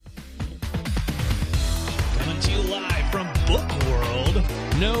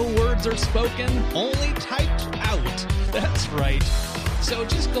No words are spoken, only typed out. That's right. So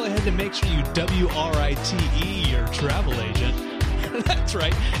just go ahead and make sure you WRITE your travel agent. That's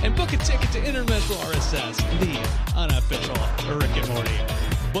right. And book a ticket to Interdimensional RSS, the unofficial Rick and Morty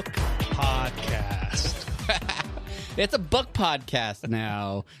book podcast. It's a book podcast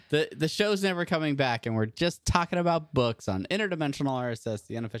now. The show's never coming back, and we're just talking about books on Interdimensional RSS,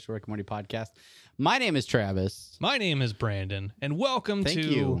 the unofficial Rick and Morty podcast. My name is Travis. My name is Brandon, and welcome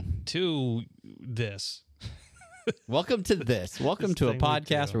to this. Welcome to this. Welcome to a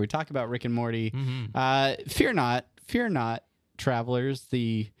podcast where we talk about Rick and Morty. Mm-hmm. Fear not, travelers.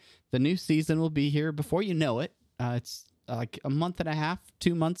 The new season will be here before you know it. It's like a month and a half,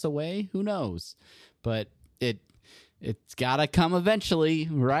 2 months away. Who knows? But it's got to come eventually,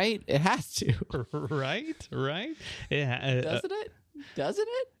 right? It has to. Right? Yeah. Doesn't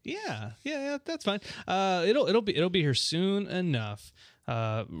it? Yeah, that's fine. It'll be here soon enough.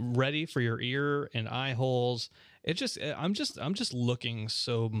 Ready for your ear and eye holes. I'm just looking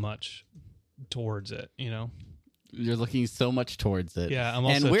so much towards it, you know. You're looking so much towards it. Yeah, I'm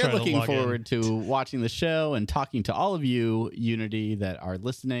also and we're trying to looking log forward to watching the show and talking to all of you, Unity, that are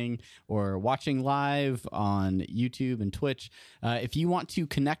listening or watching live on YouTube and Twitch. If you want to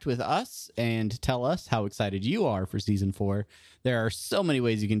connect with us and tell us how excited you are for season 4, there are so many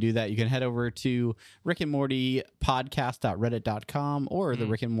ways you can do that. You can head over to rickandmortypodcast.reddit.com or the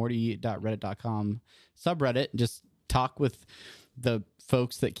rickandmorty.reddit.com subreddit. Just talk with the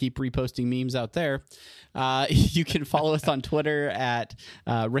folks that keep reposting memes out there. You can follow us on Twitter at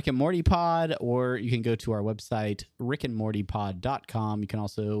Rick and Morty Pod, or you can go to our website, rickandmortypod.com. You can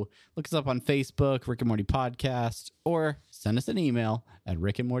also look us up on Facebook, Rick and Morty Podcast, or send us an email at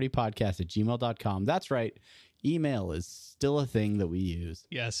rickandmortypodcast@gmail.com. That's right. Email is still a thing that we use.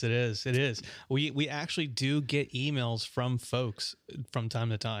 Yes, it is. It is. We actually do get emails from folks from time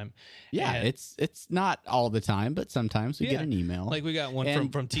to time. Yeah, and it's not all the time, but sometimes we get an email. Like we got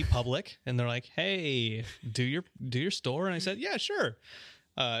one from TeePublic, and they're like, "Hey, do your store?" And I said, "Yeah, sure."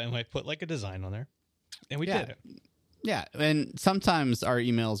 And I put like a design on there, and we did it. Yeah, and sometimes our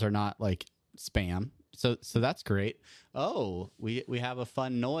emails are not like spam. So that's great. Oh, we have a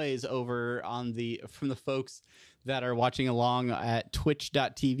fun noise over from the folks that are watching along at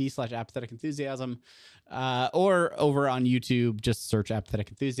twitch.tv/apathetic enthusiasm, or over on YouTube, just search Apathetic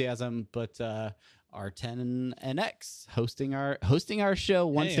Enthusiasm. But R10 and X hosting our show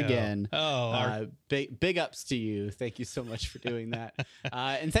once again. Big ups to you. Thank you so much for doing that.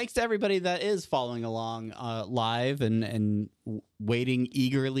 And thanks to everybody that is following along live and waiting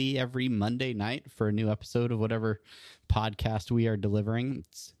eagerly every Monday night for a new episode of whatever podcast we are delivering.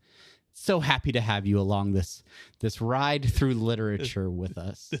 It's so happy to have you along this ride through literature with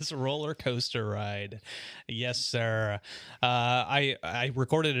us. This roller coaster ride. Yes, sir. I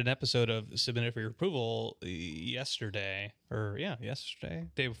recorded an episode of Submitted for Your Approval yesterday,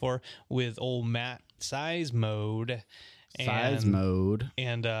 day before, with old Matt Size Mode.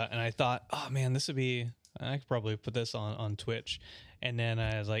 And I thought, oh man, this would be, I could probably put this on Twitch. And then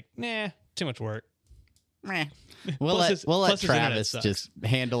I was like, nah, too much work. We'll let Travis just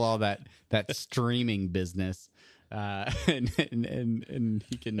handle all that streaming business, and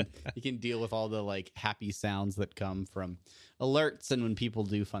he can deal with all the like happy sounds that come from alerts and when people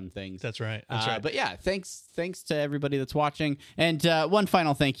do fun things. That's right. But yeah, thanks to everybody that's watching, and one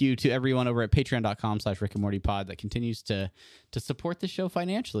final thank you to everyone over at patreon.com/Rick and Morty Pod that continues to support the show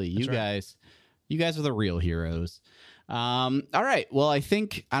financially. You guys are the real heroes. All right. Well, I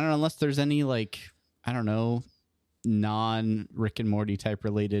don't know, unless there's any non-Rick and Morty type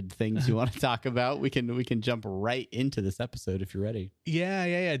related things you want to talk about, we can jump right into this episode if you're ready.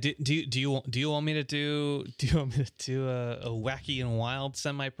 Yeah. Do you want me to do a wacky and wild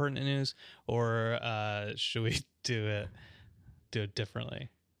semi-pertinent news, or should we do it differently?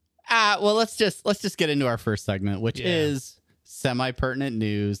 Well, let's just get into our first segment, which is semi-pertinent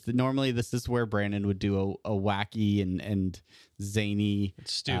news. Normally this is where Brandon would do a wacky and zany,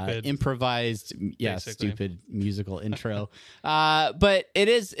 stupid, improvised, stupid musical intro. But it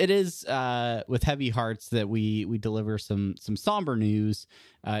is with heavy hearts that we deliver some somber news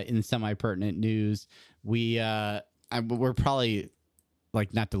in semi-pertinent news. We're probably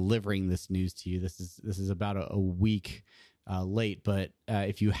like not delivering this news to you. This is about a week late, but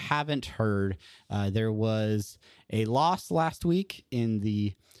if you haven't heard, there was a loss last week in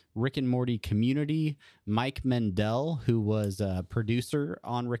the Rick and Morty community. Mike Mendel, who was a producer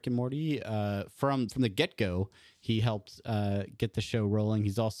on Rick and Morty from the get-go, he helped get the show rolling.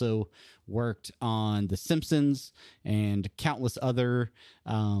 He's also worked on The Simpsons and countless other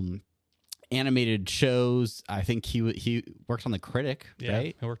animated shows. I think he worked on The Critic,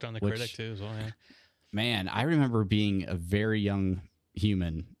 right? He worked on The Critic too as well. Yeah. Man, I remember being a very young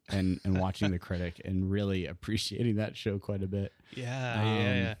human and watching The Critic and really appreciating that show quite a bit.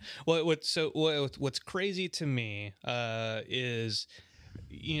 Yeah. Well, what's crazy to me is,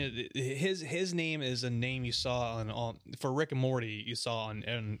 you know, his name is a name you saw on for Rick and Morty. You saw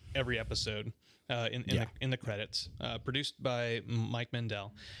on every episode in the credits, produced by Mike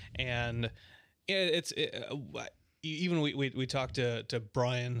Mendel, and even we talked to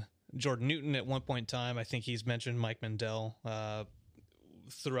Brian Jordan Newton at one point in time. I think he's mentioned Mike Mendel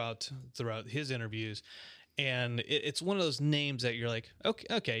throughout his interviews, and it's one of those names that you're like,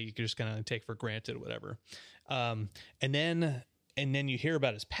 okay, you can just kind of take for granted, whatever. And then you hear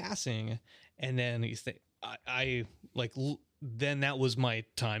about his passing, and then you think, then that was my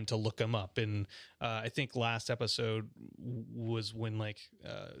time to look him up. And I think last episode was when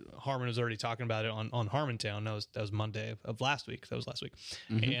Harmon was already talking about it on Harmontown. That was Monday of last week. That was last week.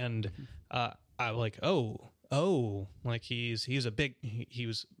 Mm-hmm. And I was like, he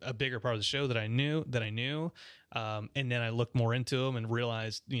was a bigger part of the show that I knew. And then I looked more into him and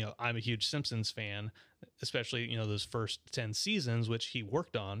realized, you know, I'm a huge Simpsons fan, especially, you know, those first 10 seasons, which he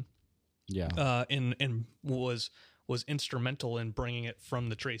worked on. Yeah. And was instrumental in bringing it from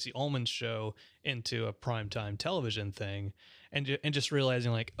the Tracy Ullman show into a primetime television thing, and just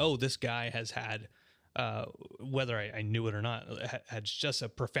realizing like, oh, this guy has had, whether I knew it or not, had just a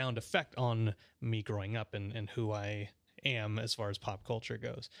profound effect on me growing up and who I am as far as pop culture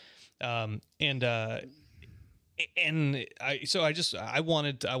goes. I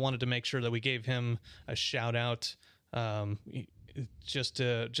wanted to make sure that we gave him a shout out, just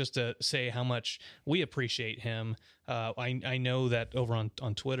to say how much we appreciate him. I know that over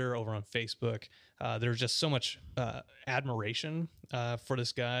on Twitter, over on Facebook, there's just so much admiration for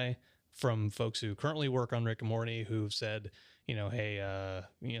this guy from folks who currently work on Rick and Morty, who've said, you know, hey,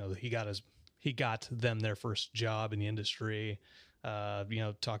 you know, he got them their first job in the industry. You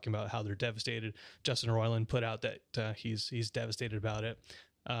know, talking about how they're devastated. Justin Roiland put out that he's devastated about it.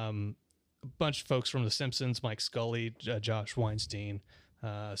 A bunch of folks from The Simpsons, Mike Scully, Josh Weinstein,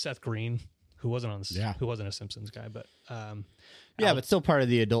 Seth Green, who wasn't a Simpsons guy, but but still part of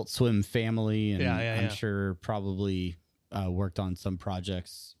the Adult Swim family, and I'm sure probably worked on some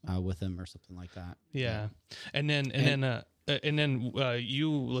projects with him or something like that. Yeah, and then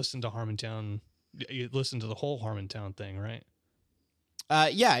you listened to Harmontown. You listened to the whole Harmontown thing, right?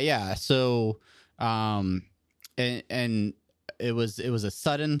 Yeah. So, and it was a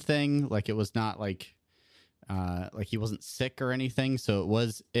sudden thing. Like, it was not like he wasn't sick or anything. So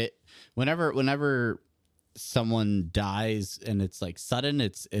whenever someone dies and it's like sudden,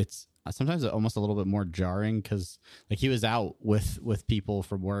 it's sometimes almost a little bit more jarring, because like he was out with people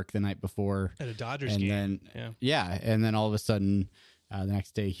from work the night before at a Dodgers game. And then all of a sudden the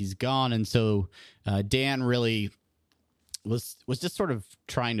next day he's gone. And so Dan really was just sort of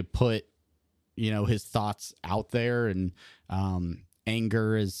trying to put, you know, his thoughts out there, and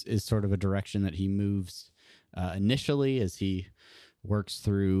anger is sort of a direction that he moves initially as he works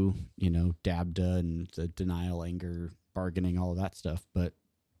through, you know, DABDA and the denial, anger, bargaining, all of that stuff. But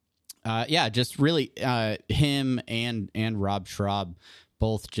just really him and Rob Schraub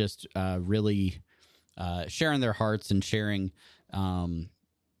both just really sharing their hearts and sharing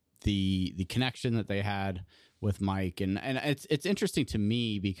the connection that they had with Mike. And it's interesting to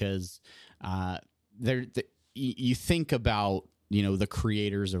me because you think about, you know, the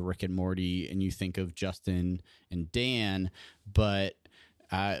creators of Rick and Morty, and you think of Justin and Dan, but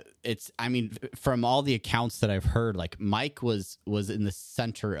from all the accounts that I've heard, like Mike was in the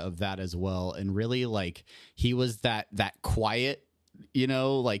center of that as well. And really, like, he was that quiet, you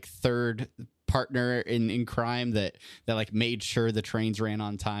know, like third partner in crime that like made sure the trains ran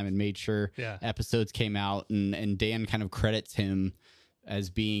on time and made sure episodes came out. And Dan kind of credits him as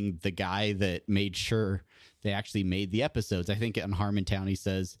being the guy that made sure they actually made the episodes. I think on Harmontown he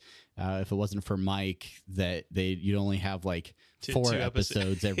says if it wasn't for Mike, that you'd only have like four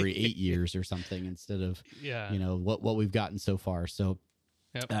episodes every 8 years or something, instead of you know what we've gotten so far. So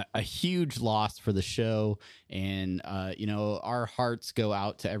a huge loss for the show, and you know, our hearts go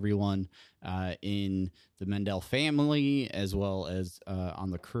out to everyone in the Mendel family, as well as on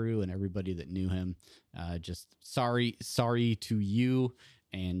the crew and everybody that knew him. Just sorry to you,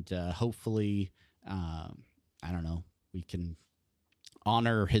 and hopefully I don't know, we can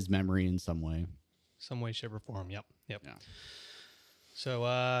honor his memory in some way, shape, or form. Yep. Yeah. So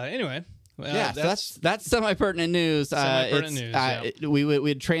anyway. That's semi-pertinent news. We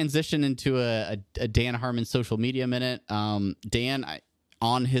would transition into a Dan Harmon social media minute. Dan,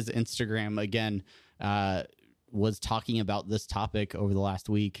 on his Instagram again was talking about this topic over the last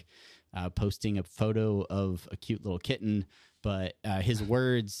week, posting a photo of a cute little kitten, but his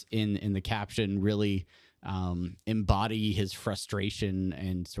words in the caption really embody his frustration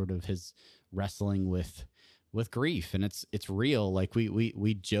and sort of his wrestling with grief. And it's real. Like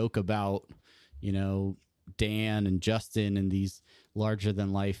we joke about, Dan and Justin and these larger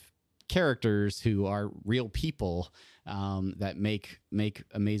than life characters who are real people that make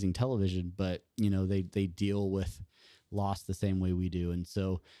amazing television, but they deal with loss the same way we do. And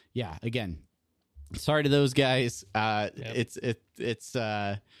so, yeah, again, sorry to those guys. Yep. It's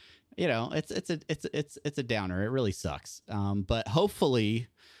a downer. It really sucks. But hopefully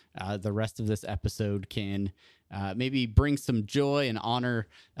the rest of this episode can maybe bring some joy and honor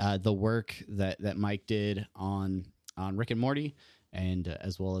the work that Mike did on Rick and Morty, and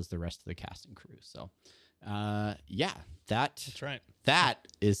as well as the rest of the cast and crew. So, that's right. That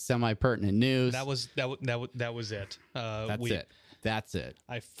is semi-pertinent news. That was it. That's it.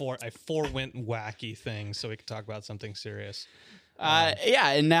 I forewent wacky things so we could talk about something serious.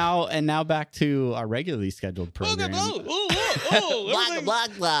 And now back to our regularly scheduled program.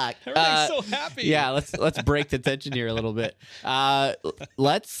 Block. Everybody's so happy. Yeah, let's break the tension here a little bit.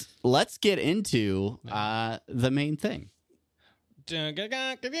 Let's get into the main thing. Bringing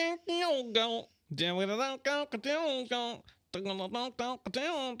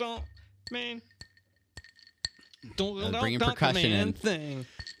percussion in. Thing.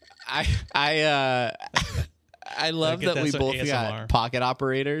 I love that we both got pocket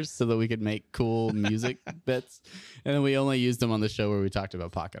operators so that we could make cool music bits, and then we only used them on the show where we talked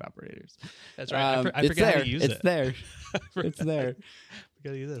about pocket operators. That's right. I forgot how to use it. It's there. It's there. We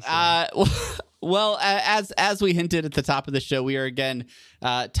gotta use this. Well, as we hinted at the top of the show, we are again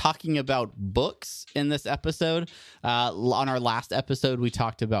talking about books in this episode. On our last episode, we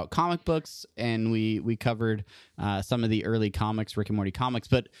talked about comic books, and we covered some of the early comics, Rick and Morty comics.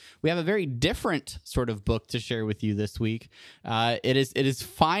 But we have a very different sort of book to share with you this week. It is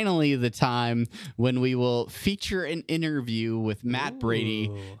finally the time when we will feature an interview with Matt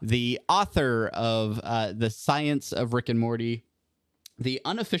Brady, the author of The Science of Rick and Morty, the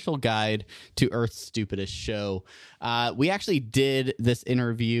unofficial guide to Earth's stupidest show. We actually did this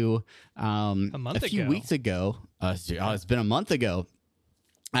interview a few weeks ago. It's been a month ago.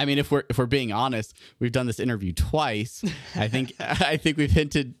 I mean, if we're being honest, we've done this interview twice. I think we've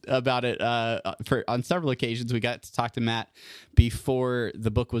hinted about it on several occasions. We got to talk to Matt before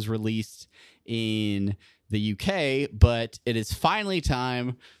the book was released in the UK, but it is finally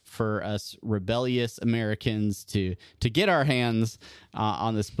time for us rebellious Americans to get our hands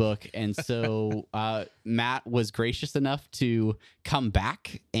on this book. And so Matt was gracious enough to come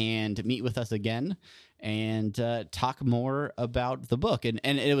back and meet with us again and talk more about the book. And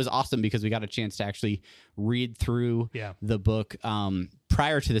it was awesome because we got a chance to actually read through the book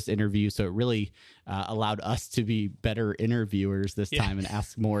prior to this interview. So it really allowed us to be better interviewers this time and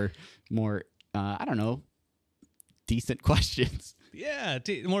ask more I don't know, decent questions. Yeah,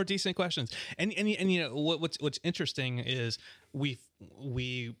 more decent questions. And what's interesting is we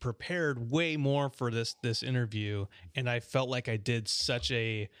prepared way more for this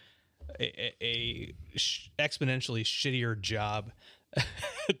exponentially shittier job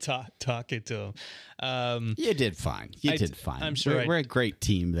talking to him. You did fine. Did fine. I'm sure we're a great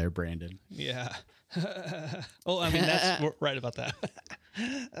team there, Brandon. Yeah. Well, I mean, we're right about that.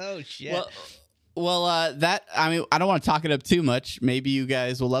 Oh shit. Well, I don't want to talk it up too much. Maybe you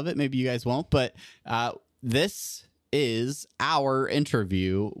guys will love it. Maybe you guys won't. But this is our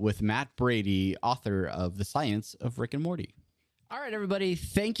interview with Matt Brady, author of The Science of Rick and Morty. All right, everybody.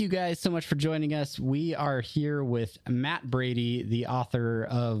 Thank you guys so much for joining us. We are here with Matt Brady, the author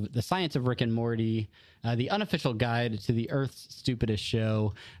of The Science of Rick and Morty, the unofficial guide to the Earth's Stupidest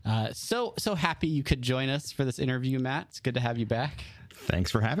show. So happy you could join us for this interview, Matt. It's good to have you back.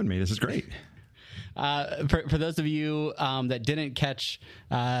 Thanks for having me. This is great. For those of you that didn't catch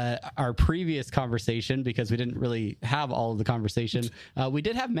our previous conversation, because we didn't really have all of the conversation, we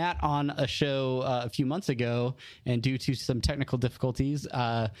did have Matt on a show a few months ago, and due to some technical difficulties,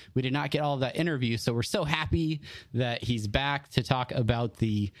 we did not get all of that interview. So we're so happy that he's back to talk about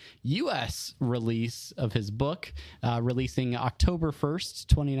the U.S. release of his book, releasing October 1st,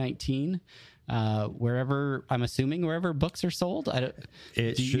 2019. Wherever books are sold. Wherever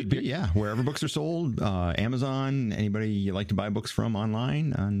books are sold, Amazon, anybody you like to buy books from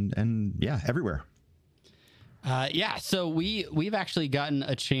online, and everywhere. Yeah, so we've actually gotten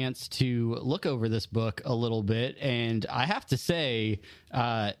a chance to look over this book a little bit, and I have to say,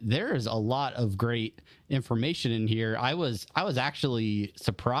 there is a lot of great information in here. I was actually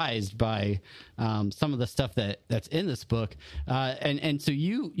surprised by some of the stuff that's in this book, and so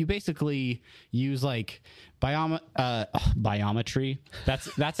you basically use like biometry.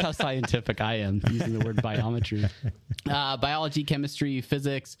 That's how scientific I am, using the word biometry. Biology, chemistry,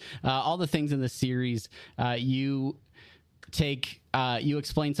 physics, all the things in the series. You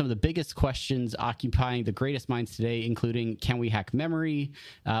explain some of the biggest questions occupying the greatest minds today, including: can we hack memory?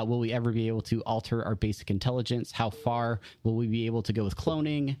 Will we ever be able to alter our basic intelligence? How far will we be able to go with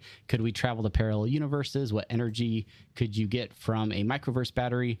cloning? Could we travel to parallel universes? What energy could you get from a microverse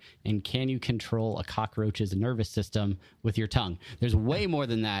battery? And can you control a cockroach's nervous system with your tongue? There's way more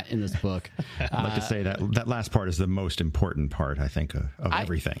than that in this book. I'd like to say that last part is the most important part, I think, of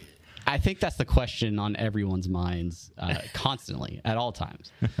everything. I think that's the question on everyone's minds constantly at all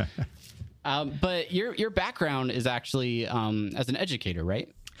times. But your background is actually as an educator, right?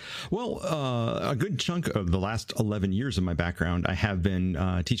 Well, a good chunk of the last 11 years of my background, I have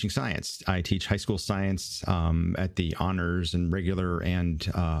been teaching science. I teach high school science at the honors and regular and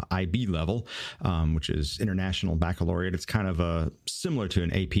IB level, which is International Baccalaureate. It's kind of similar to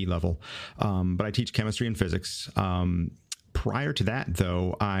an AP level, but I teach chemistry and physics. Prior to that,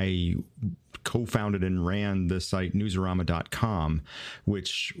 though, I co-founded and ran the site newsarama.com,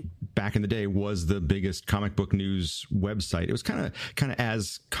 which back in the day was the biggest comic book news website. It was kind of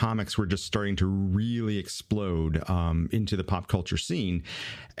as comics were just starting to really explode into the pop culture scene.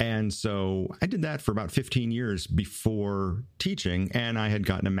 And so I did that for about 15 years before teaching, and I had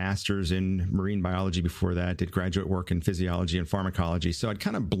gotten a master's in marine biology before that, did graduate work in physiology and pharmacology. So I'd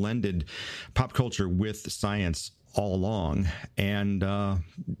kind of blended pop culture with science all along. And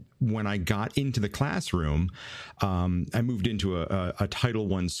when I got into the classroom, I moved into a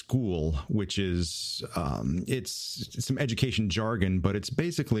Title I school, which is it's some education jargon, but it's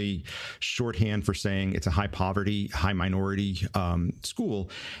basically shorthand for saying it's a high poverty, high minority school.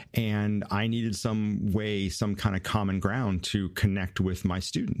 And I needed some kind of common ground to connect with my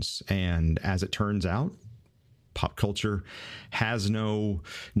students. And as it turns out, pop culture has no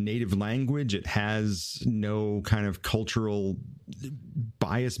native language. It has no kind of cultural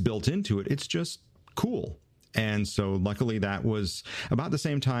bias built into it. It's just cool. And so luckily that was about the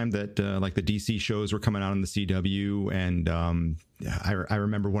same time that like the DC shows were coming out on the CW. And I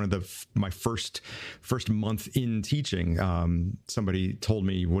remember one of my first month in teaching, somebody told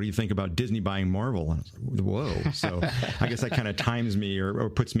me, "What do you think about Disney buying Marvel?" And I was like, whoa. So I guess that kind of times me or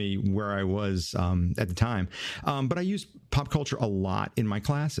puts me where I was at the time. But I used pop culture a lot in my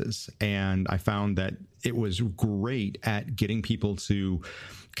classes, and I found that it was great at getting people to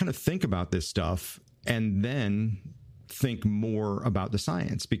kind of think about this stuff and then think more about the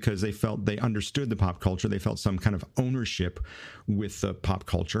science, because they felt they understood the pop culture. They felt some kind of ownership with the pop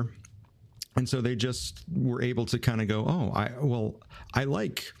culture. And so they just were able to kind of go, oh, I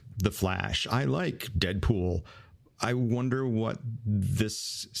like The Flash. I like Deadpool. I wonder what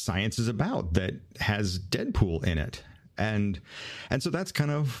this science is about that has Deadpool in it. And so that's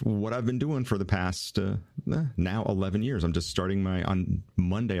kind of what I've been doing for the past now 11 years. I'm just starting on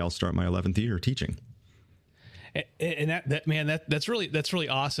Monday, I'll start my 11th year teaching. And that's really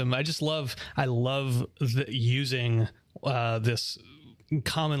awesome. I love using this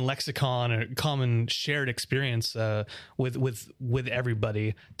common lexicon or common shared experience with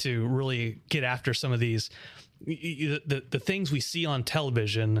everybody to really get after some of these the things we see on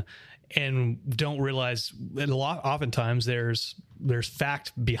television and don't realize that oftentimes there's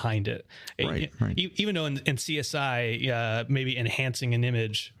fact behind it. Right. Even though in CSI, maybe enhancing an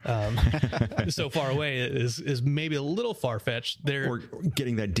image so far away is maybe a little far fetched. Or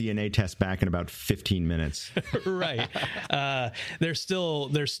getting that DNA test back in about 15 minutes. Right. There's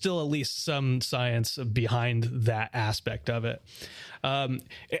still at least some science behind that aspect of it. I've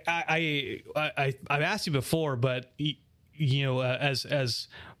asked you before, but as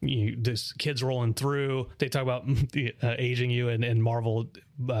this kids rolling through, they talk about aging you and Marvel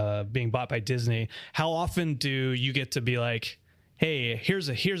being bought by Disney. How often do you get to be like, hey, here's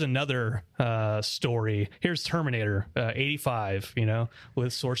another story. Here's Terminator 85,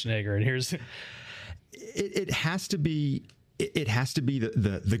 with Schwarzenegger, and here's. It has to be it has to be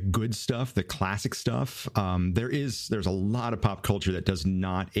the good stuff, the classic stuff. There's a lot of pop culture that does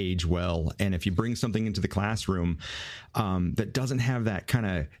not age well, and if you bring something into the classroom that doesn't have that kind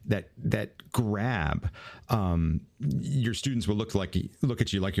of that grab, your students will look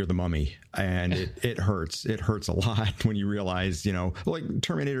at you like you're the Mummy, and it hurts. It hurts a lot when you realize, like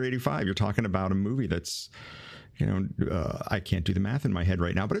Terminator 85. You're talking about a movie that's, I can't do the math in my head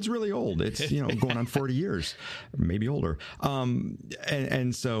right now, but it's really old. It's, going on 40 years, maybe older.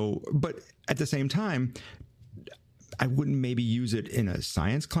 And so, but at the same time, I wouldn't maybe use it in a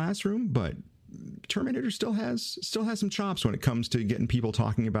science classroom, but Terminator still has some chops when it comes to getting people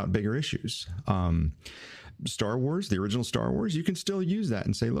talking about bigger issues. Star Wars, the original Star Wars, you can still use that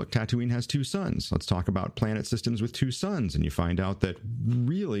and say, look, Tatooine has 2 suns. Let's talk about planet systems with 2 suns. And you find out that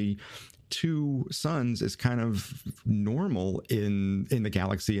really 2 suns is kind of normal in the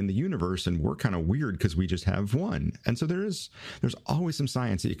galaxy, in the universe, and we're kind of weird because we just have 1. And so there's always some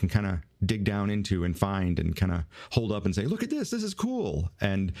science that you can kind of dig down into and find and kind of hold up and say, look at this is cool.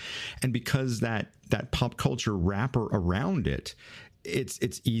 And because that pop culture wrapper around it,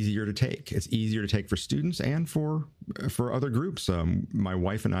 it's easier to take. It's easier to take for students and for other groups. My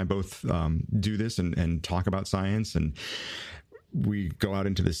wife and I both do this and talk about science, and we go out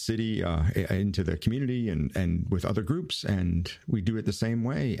into the city, into the community, and with other groups, and we do it the same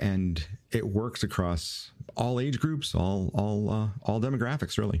way, and it works across all age groups, all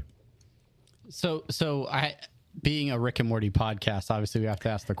demographics, really. So being a Rick and Morty podcast, obviously we have to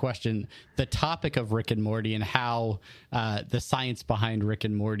ask the question, the topic of Rick and Morty and how the science behind Rick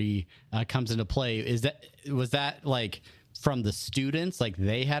and Morty comes into play. Was that like from the students, like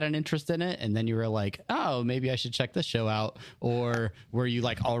they had an interest in it and then you were like, oh, maybe I should check this show out? Or were you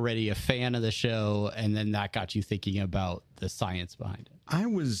like already a fan of the show and then that got you thinking about the science behind it?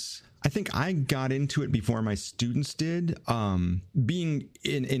 I think I got into it before my students did. Being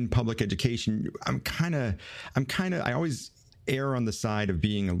in public education, I always err on the side of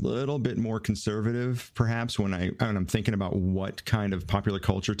being a little bit more conservative, perhaps, when I'm thinking about what kind of popular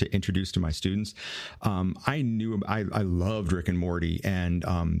culture to introduce to my students. I loved Rick and Morty,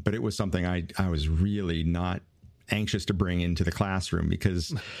 but it was something I was really not anxious to bring into the classroom,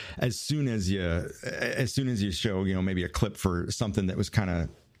 because as soon as you show, maybe a clip for something that was kind of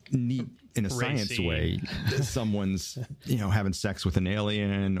neat in a science way, someone's having sex with an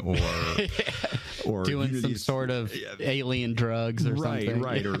alien or doing some sort of alien drugs or something,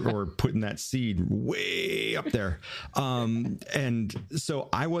 right or putting that seed way up there, and so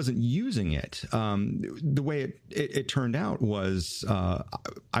I wasn't using it. The way it turned out was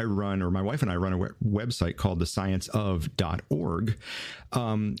my wife and I run a website called thescienceof.org,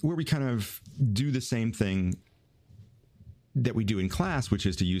 where we kind of do the same thing that we do in class, which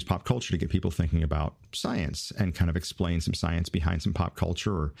is to use pop culture to get people thinking about science and kind of explain some science behind some pop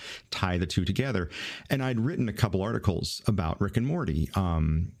culture or tie the two together. And I'd written a couple articles about Rick and Morty,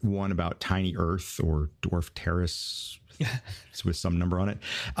 one about Tiny Earth or Dwarf Terrace with some number on it,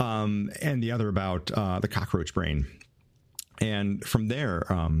 and the other about the cockroach brain. And from there,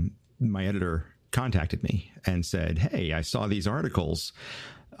 my editor contacted me and said, hey, I saw these articles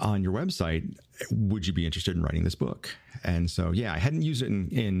on your website. Would you be interested in writing this book? And so, I hadn't used it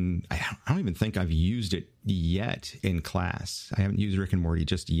I don't even think I've used it yet in class. I haven't used Rick and Morty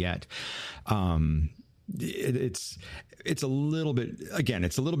just yet. It's a little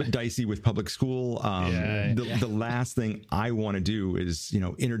bit dicey with public school. The last thing I want to do is,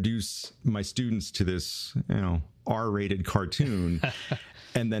 introduce my students to this, R-rated cartoon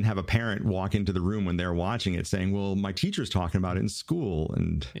and then have a parent walk into the room when they're watching it saying, well, my teacher's talking about it in school.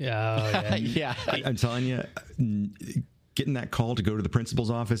 And I'm telling you, getting that call to go to the principal's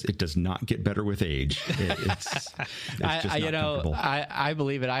office, it does not get better with age. It's just not comfortable. I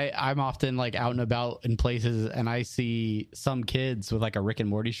believe it. I'm often like out and about in places and I see some kids with like a Rick and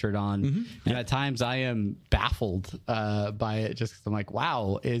Morty shirt on. Mm-hmm. And at times I am baffled by it, just 'cause I'm like,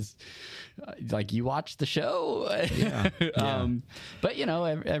 wow, is like, you watch the show? But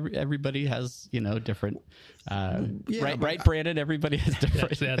everybody has, different, right, Brandon, everybody has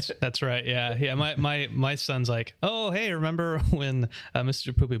different. That's right. Yeah. My son's like, oh, hey, remember when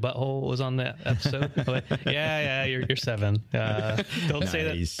Mr. Poopy Butthole was on that episode? I'm like, yeah, you're 7. Don't say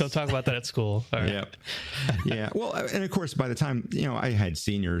that. Don't talk about that at school. All right. Yep. Yeah. Well, and of course, by the time, I had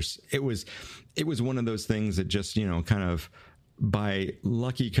seniors, it was one of those things that just, kind of by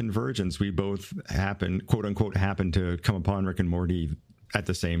lucky convergence, we both quote unquote, happened to come upon Rick and Morty at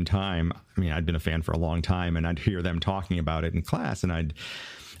the same time. I mean, I'd been a fan for a long time and I'd hear them talking about it in class, and I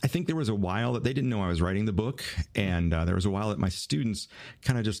think there was a while that they didn't know I was writing the book. And there was a while that my students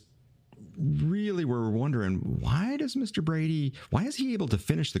kind of just really were wondering, why is he able to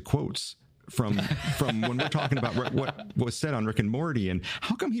finish the quotes from when we're talking about what was said on Rick and Morty, and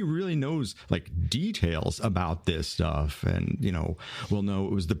how come he really knows like details about this stuff? And well, no,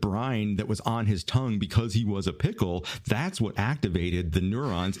 it was the brine that was on his tongue because he was a pickle. That's what activated the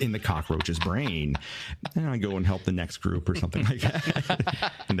neurons in the cockroach's brain. And I go and help the next group or something like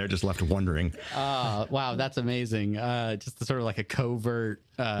that, and they're just left wondering. Wow, that's amazing. Just sort of like a covert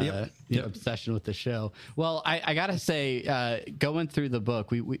obsession with the show. Well, I gotta say, going through the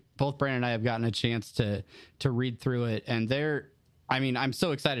book, we both Brandon and I have gotten a chance to read through it, and I'm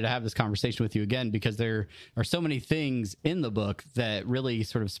so excited to have this conversation with you again, because there are so many things in the book that really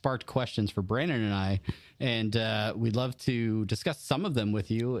sort of sparked questions for Brandon and I, and we'd love to discuss some of them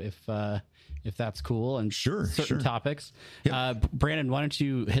with you if that's cool, and certain topics. Yep. Brandon, why don't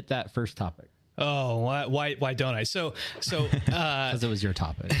you hit that first topic? Oh, why don't I? So because it was your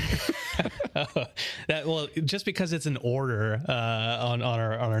topic. Just because it's in order on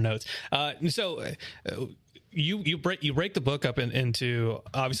our notes. You break the book up into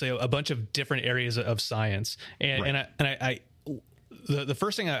obviously a bunch of different areas of science, and right. The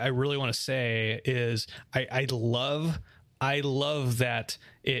first thing I really want to say is I love that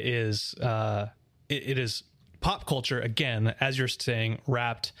it is pop culture, again, as you're saying,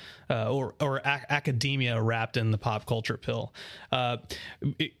 wrapped or academia wrapped in the pop culture pill,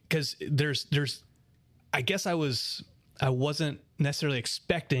 because there's I guess I wasn't necessarily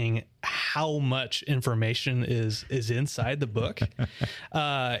expecting how much information is inside the book,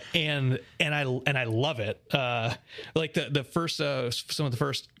 and I love it. Like the first some of the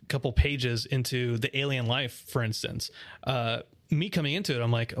first couple pages into the alien life, for instance. Me coming into it,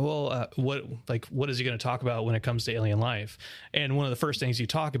 I'm like, well, what is he going to talk about when it comes to alien life? And one of the first things you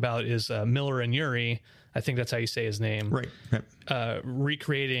talk about is Miller and Urey. I think that's how you say his name. Right. Yep.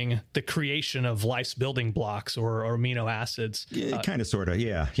 Recreating the creation of life's building blocks or amino acids. Yeah, kind of, sort of.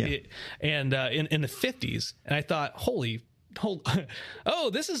 Yeah. And in the 50s, and I thought,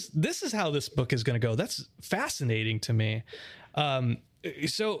 this is how this book is going to go. That's fascinating to me.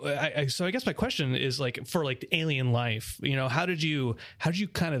 So I guess my question is, like, for like the alien life, how did you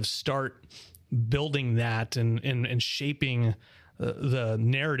kind of start building that and shaping the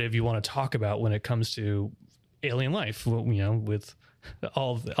narrative you want to talk about when it comes to alien life, with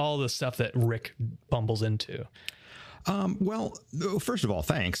all the stuff that Rick bumbles into? Well, first of all,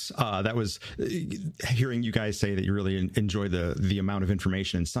 thanks. That was hearing you guys say that you really enjoy the amount of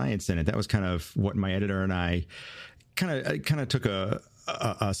information and science in it. That was kind of what my editor and I kind of took a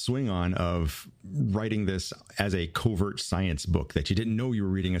swing on, of writing this as a covert science book that you didn't know you were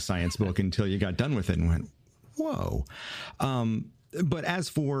reading a science book until you got done with it and went, whoa. But as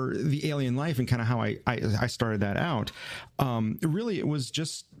for the alien life and kind of how I started that out, really it was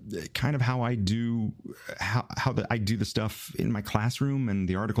just kind of how I do the stuff in my classroom and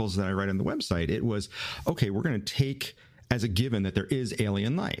the articles that I write on the website. It was, okay, we're going to take as a given that there is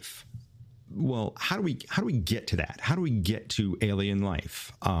alien life. Well, how do we get to that? How do we get to alien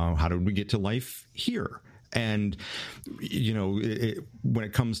life? How do we get to life here? And, when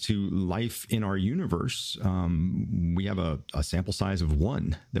it comes to life in our universe, we have a sample size of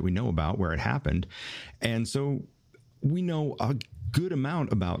 1 that we know about where it happened. And so we know a good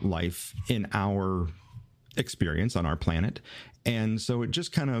amount about life in our experience on our planet. And so it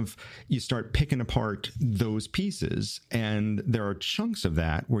just kind of, you start picking apart those pieces, and there are chunks of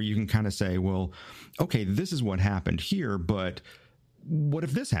that where you can kind of say, well, okay, this is what happened here, but what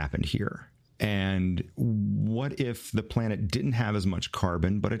if this happened here? And what if the planet didn't have as much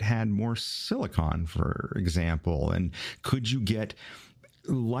carbon, but it had more silicon, for example? And could you get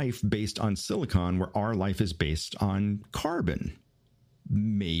life based on silicon where our life is based on carbon?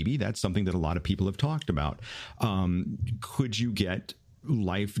 Maybe that's something that a lot of people have talked about. Could you get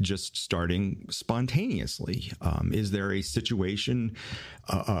life just starting spontaneously? Is there a situation,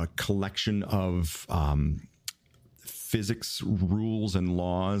 a collection of physics rules and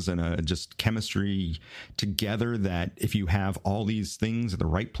laws and just chemistry together that if you have all these things at the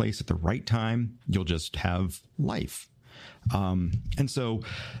right place at the right time, you'll just have life? And so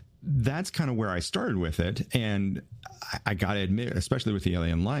that's kind of where I started with it. And I got to admit, especially with the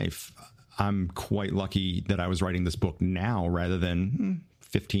alien life, I'm quite lucky that I was writing this book now rather than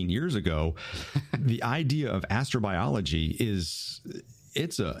 15 years ago. The idea of astrobiology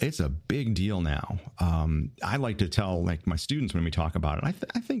it's a big deal now. I like to tell my students when we talk about it,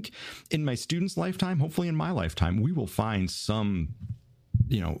 I think in my students' lifetime, hopefully in my lifetime, we will find some,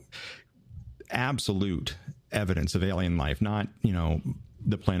 absolute evidence of alien life, not,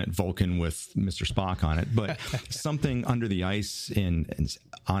 the planet Vulcan with Mr. Spock on it, but something under the ice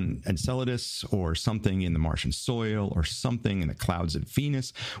on Enceladus, or something in the Martian soil, or something in the clouds of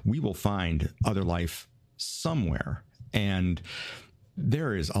Venus, we will find other life somewhere. And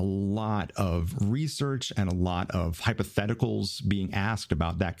there is a lot of research and a lot of hypotheticals being asked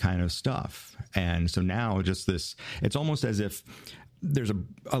about that kind of stuff. And so now just this, it's almost as if there's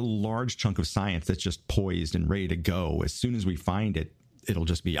a large chunk of science that's just poised and ready to go. As soon as we find it, it'll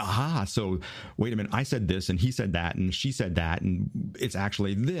just be, aha, so wait a minute, I said this and he said that and she said that, and it's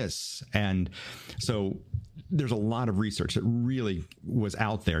actually this. And so there's a lot of research that really was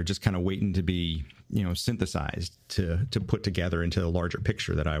out there just kind of waiting to be, synthesized to put together into a larger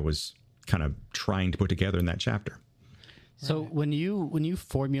picture that I was kind of trying to put together in that chapter. So when you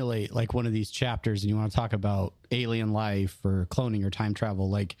formulate like one of these chapters and you want to talk about alien life or cloning or time travel,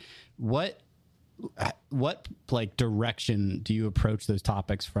 like what like direction do you approach those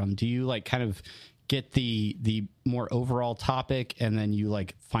topics from? Do you like kind of get the more overall topic and then you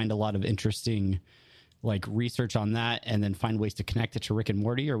like find a lot of interesting like research on that and then find ways to connect it to Rick and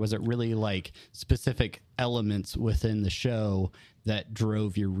Morty? Or was it really like specific elements within the show that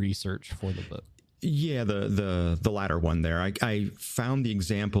drove your research for the book? Yeah, the latter one there. I found the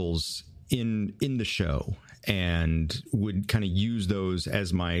examples in the show and would kind of use those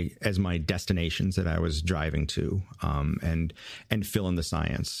as my destinations that I was driving to, and fill in the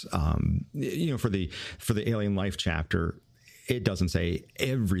science. For the alien life chapter, it doesn't say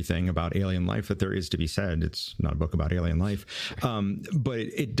everything about alien life that there is to be said. It's not a book about alien life, but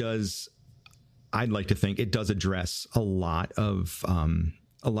it does. I'd like to think it does address a lot of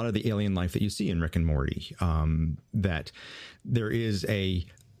the alien life that you see in Rick and Morty. That there is a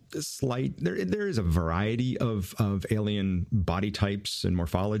slight, there is a variety of alien body types and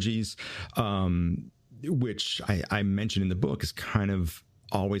morphologies, which I mentioned in the book is kind of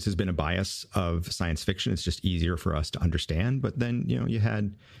always has been a bias of science fiction. It's just easier for us to understand. But then, you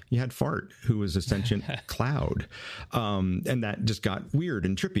had Fart, who was a sentient cloud. And that just got weird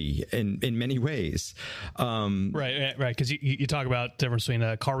and trippy in many ways. Right. Because you talk about difference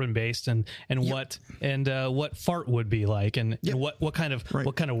between carbon based and yep. what Fart would be like, and yep. what kind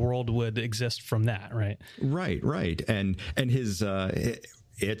of world would exist from that. Right. Right. And his,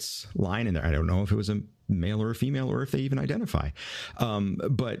 its line in there, I don't know if it was a male or a female or if they even identify.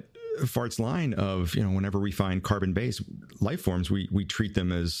 But Fart's line of, whenever we find carbon-based life forms, we treat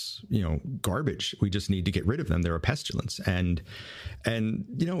them as, garbage. We just need to get rid of them. They're a pestilence. And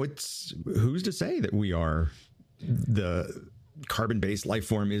it's, who's to say that we are the carbon-based life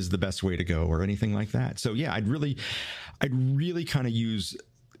form is the best way to go or anything like that. So yeah, I'd really kind of use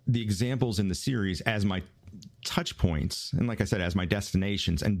the examples in the series as my touch points, and like I said, as my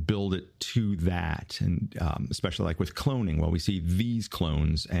destinations, and build it to that. And especially like with cloning, well, we see these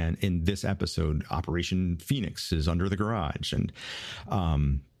clones, and in this episode, Operation Phoenix is under the garage. And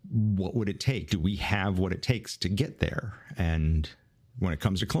what would it take? Do we have what it takes to get there? And when it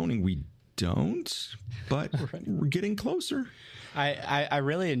comes to cloning, we don't, but we're getting closer. I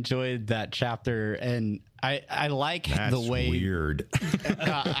really enjoyed that chapter, and I like That's the way weird.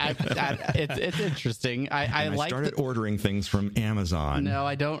 It's interesting. I like started ordering things from Amazon. No,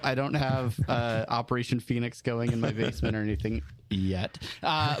 I don't have Operation Phoenix going in my basement or anything yet.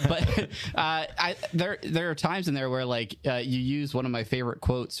 But there are times in there where like you use one of my favorite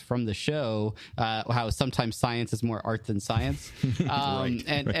quotes from the show, how sometimes science is more art than science. Right.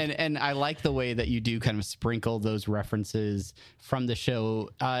 And I like the way that you do kind of sprinkle those references from the show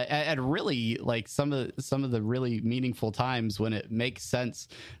at really like some of the really meaningful times when it makes sense.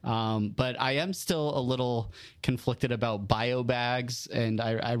 But I am still a little conflicted about bio bags, and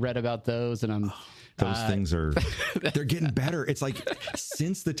I read about those, and those things they're getting better. It's like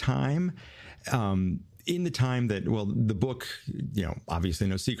since the time, in the time that, well, the book, obviously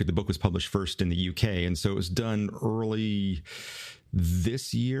no secret, the book was published first in the UK. And so it was done early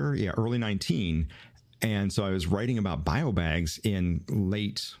this year. Yeah. Early 19. And so I was writing about bio bags in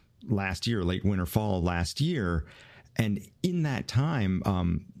late winter, fall last year. And in that time,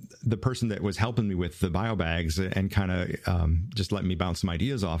 the person that was helping me with the bio bags and kind of just letting me bounce some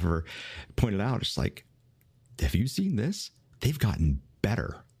ideas off of her pointed out, it's like, have you seen this? They've gotten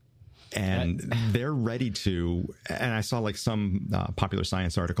better. And they're ready to, and I saw like some Popular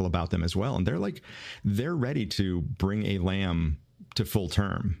Science article about them as well. And they're ready to bring a lamb to full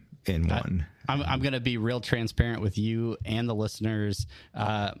term in one. I'm going to be real transparent with you and the listeners.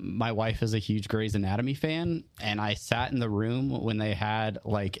 My wife is a huge Grey's Anatomy fan, and I sat in the room when they had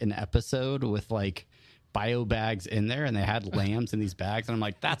like an episode with like bio bags in there, and they had lambs in these bags, and I'm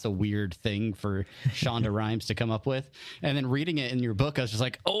like, that's a weird thing for Shonda Rhimes to come up with. And then reading it in your book, I was just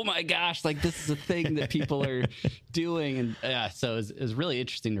like, oh my gosh, like this is a thing that people are doing. And so it was really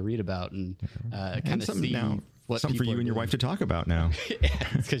interesting to read about and kind of see now, what something for you and your wife to talk about now.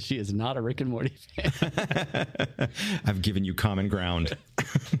 Because she is not a Rick and Morty fan. I've given you common ground.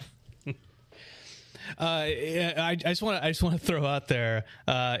 I just want to throw out there,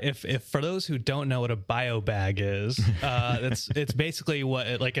 if for those who don't know what a bio bag is, it's basically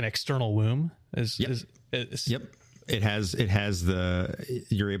what like an external womb is. Yep. Yep. It has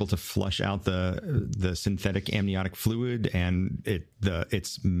you're able to flush out the synthetic amniotic fluid, and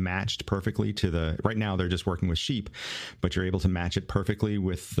it's matched perfectly to right now they're just working with sheep, but you're able to match it perfectly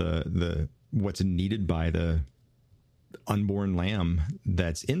with the what's needed by the unborn lamb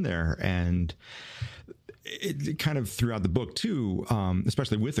that's in there. And it kind of throughout the book too,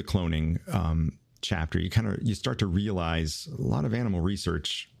 especially with the cloning chapter, you start to realize a lot of animal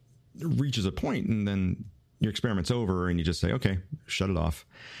research reaches a point and then your experiment's over and you just say, okay, shut it off.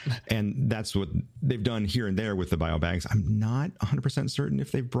 And that's what they've done here and there with the biobags. I'm not 100% certain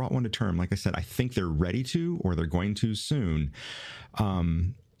if they've brought one to term. Like I said, I think they're ready to, or they're going to soon.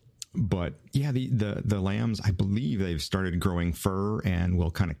 But yeah, the lambs, I believe they've started growing fur and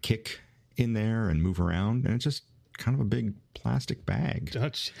will kind of kick in there and move around. And it's just kind of a big plastic bag.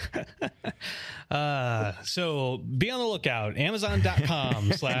 So be on the lookout.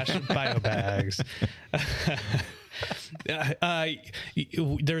 Amazon.com/biobags.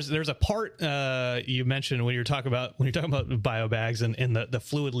 There's a part you mentioned when you're talking about biobags and the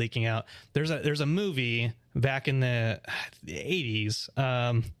fluid leaking out. There's a movie back in the 80s,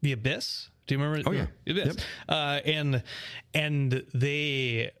 The Abyss. Do you remember? Oh yeah, Abyss. Yep. And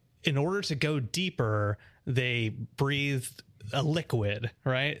they, in order to go deeper, they breathed a liquid,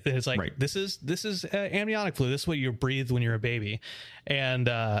 right? It's like, right. This is amniotic fluid. This is what you breathe when you're a baby. And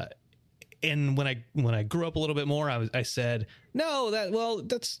when I grew up a little bit more, I said, no,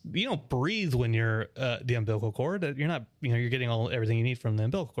 that's, you don't breathe when you're the umbilical cord. You're not, you're getting everything you need from the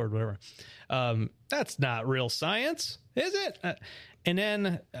umbilical cord, whatever. That's not real science, is it? And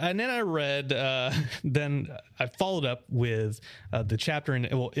then I read, then I followed up with the chapter in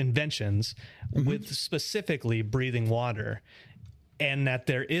inventions, mm-hmm. with specifically breathing water, and that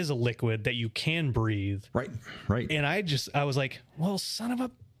there is a liquid that you can breathe. Right. And I was like, well, son of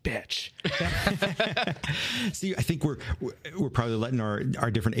a bitch. See, I think we're probably letting our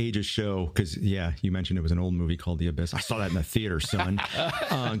different ages show, because yeah, you mentioned it was an old movie called The Abyss. I saw that in the theater, son.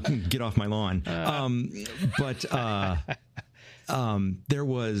 Get off my lawn. There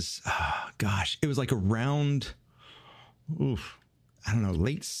was, it was like around, I don't know,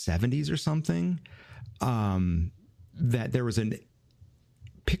 late 70s or something, that there was a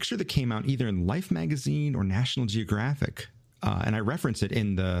picture that came out either in Life magazine or National Geographic, and I reference it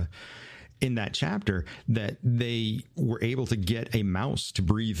in that chapter, that they were able to get a mouse to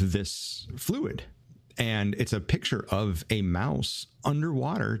breathe this fluid. And it's a picture of a mouse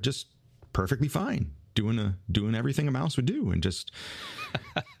underwater, just perfectly fine, doing everything a mouse would do, and just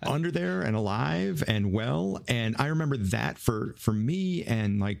under there and alive and well. And I remember that for me,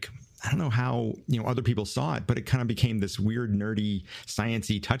 and like, I don't know how, other people saw it, but it kind of became this weird, nerdy,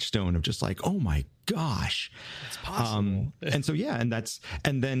 sciencey touchstone of just like, oh my gosh, it's possible. And so, yeah, and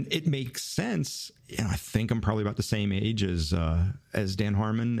then it makes sense. I think I'm probably about the same age as Dan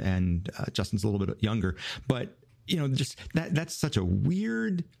Harmon, and Justin's a little bit younger, but just that's such a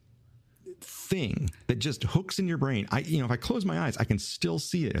weird thing that just hooks in your brain. If I close my eyes, I can still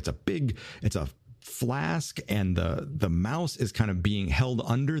see it. It's a flask, and the mouse is kind of being held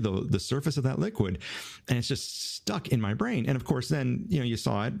under the surface of that liquid, and it's just stuck in my brain. And of course, then you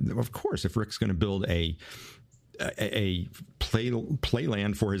saw it. Of course, if Rick's going to build a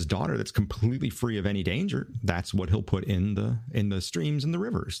playland for his daughter that's completely free of any danger, that's what he'll put in the streams and the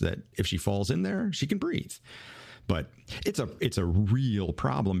rivers, that if she falls in there, she can breathe. But it's a real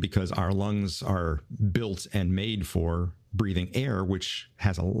problem, because our lungs are built and made for breathing air, which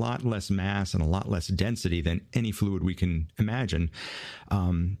has a lot less mass and a lot less density than any fluid we can imagine.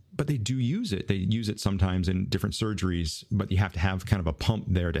 But they do use it. They use it sometimes in different surgeries, but you have to have kind of a pump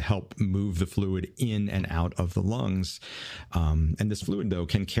there to help move the fluid in and out of the lungs. And this fluid, though,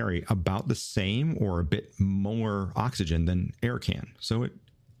 can carry about the same or a bit more oxygen than air can. So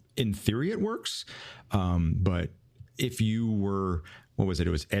in theory, it works. But if you were, what was it? It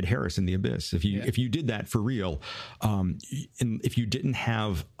was Ed Harris in The Abyss. If you did that for real, and if you didn't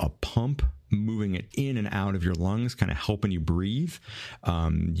have a pump moving it in and out of your lungs, kind of helping you breathe,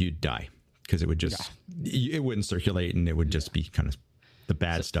 you'd die, because it would just, it wouldn't circulate, and it would just be kind of, the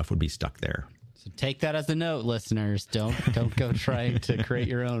bad stuff would be stuck there. So take that as a note, listeners. Don't go trying to create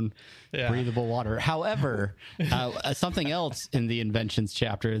your own breathable water. However, something else in the inventions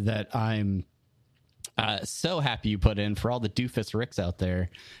chapter that I'm so happy you put in for all the doofus Ricks out there.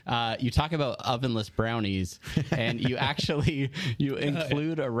 You talk about ovenless brownies, and you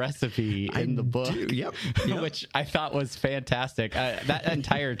include a recipe in the book, Yep. which I thought was fantastic. That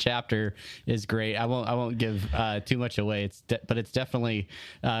entire chapter is great. I won't give too much away. But it's definitely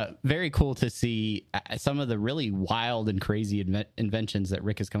very cool to see some of the really wild and crazy inventions that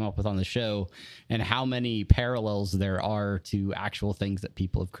Rick has come up with on the show, and how many parallels there are to actual things that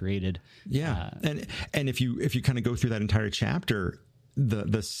people have created. Yeah, and if you kind of go through that entire chapter,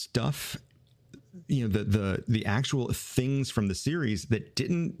 the stuff, the actual things from the series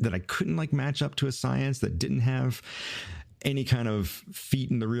that I couldn't like match up to a science, that didn't have any kind of feat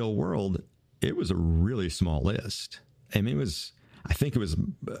in the real world, it was a really small list. I mean, I think it was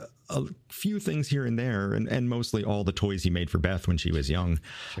a few things here and there, and mostly all the toys he made for Beth when she was young,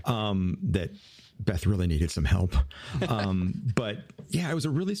 that Beth really needed some help. But yeah, it was a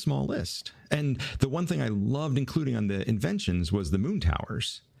really small list. And the one thing I loved including on the inventions was the moon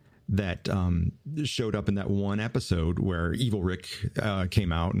towers that showed up in that one episode where Evil Rick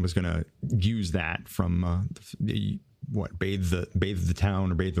came out and was going to use that from bathe the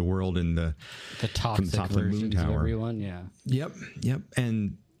town or bathe the world in the toxic from the top of the moon versions of tower. everyone. Yeah. Yep.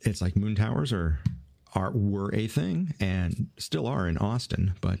 And it's like moon towers were a thing and still are in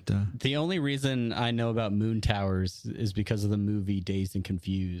Austin, but the only reason I know about moon towers is because of the movie Dazed and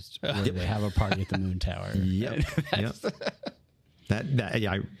Confused, where they have a party at the moon tower. Yep.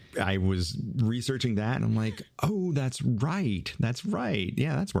 I was researching that and I'm like, oh, that's right.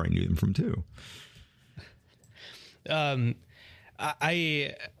 Yeah, that's where I knew them from too. There's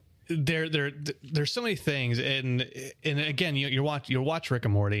so many things, and again, you watch Rick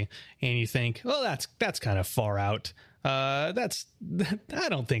and Morty, and you think, well, that's kind of far out. I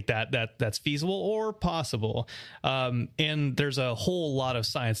don't think that's feasible or possible. And there's a whole lot of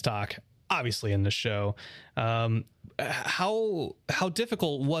science talk, obviously, in the show. How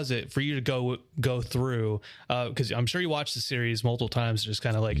difficult was it for you to go through? Because I'm sure you watched the series multiple times, just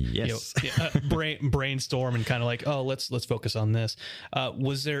kind of like brainstorm and kind of like, oh, let's focus on this.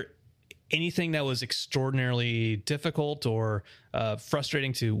 Was there anything that was extraordinarily difficult or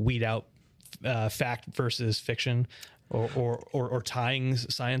frustrating to weed out fact versus fiction, or tying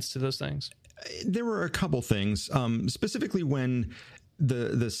science to those things? There were a couple things, specifically when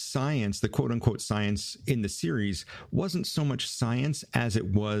the science, the quote unquote science in the series, wasn't so much science as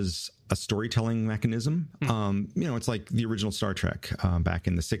it was a storytelling mechanism. It's like the original Star Trek back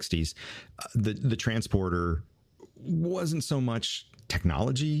in the 60s. The transporter wasn't so much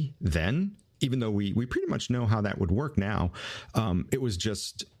technology then, even though we pretty much know how that would work now. It was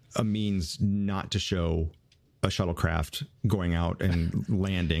just a means not to show a shuttlecraft going out and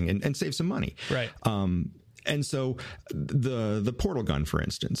landing and save some money. Right. And so the portal gun, for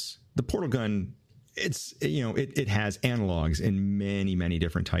instance, it has analogs in many, many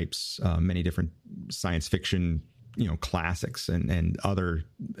different types, many different science fiction, classics and other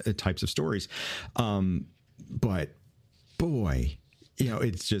types of stories. But boy,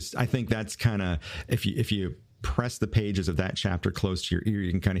 it's just, I think that's kind of, if you press the pages of that chapter close to your ear, you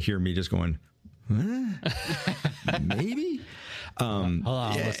can kind of hear me just going, maybe. Hold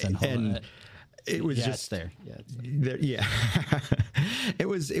on, listen. Hold on. It was just there. Yeah. It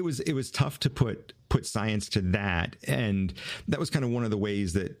was tough to put science to that, and that was kind of one of the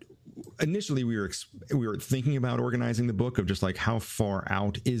ways that initially we were thinking about organizing the book, of just like, how far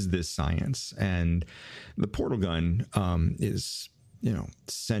out is this science? And the portal gun is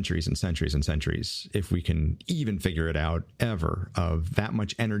centuries and centuries and centuries, if we can even figure it out ever, of that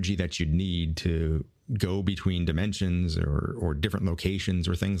much energy that you'd need to go between dimensions or different locations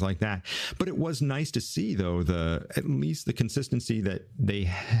or things like that. But it was nice to see, though, at least the consistency that they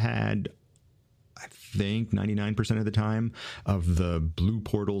had, I think 99% of the time, of the blue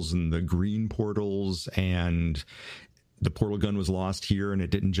portals and the green portals, and the portal gun was lost here and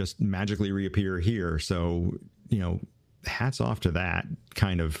it didn't just magically reappear here. So, hats off to that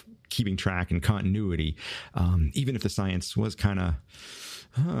kind of keeping track and continuity. Even if the science was kind of,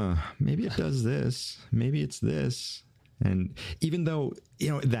 maybe it does this, maybe it's this. And even though,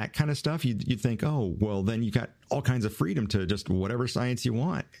 that kind of stuff, you'd think, oh, well, then you got all kinds of freedom to just whatever science you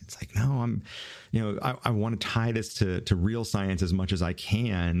want. It's like, no, I want to tie this to real science as much as I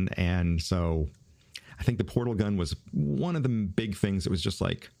can. And so I think the portal gun was one of the big things that was just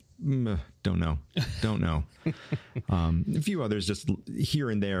like, Don't know. A few others just here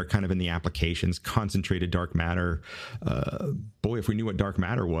and there, kind of in the applications. Concentrated dark matter. Boy, if we knew what dark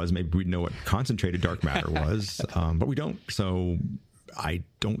matter was, maybe we'd know what concentrated dark matter was. But we don't. So I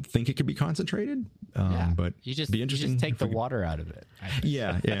don't think it could be concentrated. But you just be interesting. You just take the water out of it.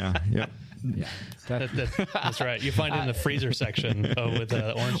 Yeah. That's right. You find it in the freezer section with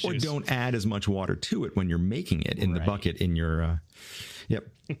orange juice. Or don't add as much water to it when you're making it in the bucket in your. Yep.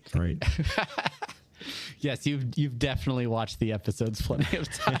 Right. Yes, you've definitely watched the episodes plenty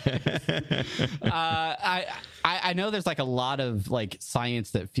of times. I know there's like a lot of like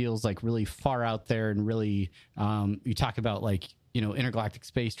science that feels like really far out there and really you talk about like, you know, intergalactic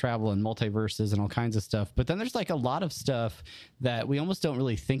space travel and multiverses and all kinds of stuff. But then there's like a lot of stuff that we almost don't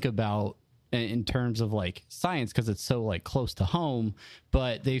really think about in terms of like science because it's so like close to home,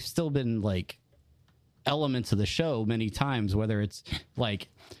 but they've still been like elements of the show many times, whether it's like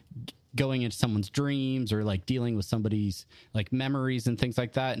going into someone's dreams or like dealing with somebody's like memories and things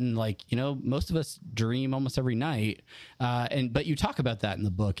like that. And like, you know, most of us dream almost every night. But you talk about that in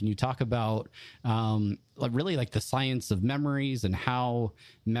the book, and you talk about like really like the science of memories and how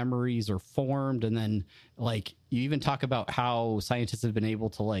memories are formed. And then like you even talk about how scientists have been able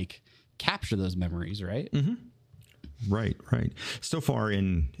to like capture those memories, right? Mm-hmm. Right. So far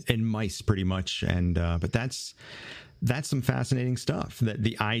in mice, pretty much, and but that's some fascinating stuff. That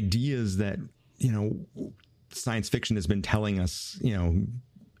the ideas that, you know, science fiction has been telling us, you know,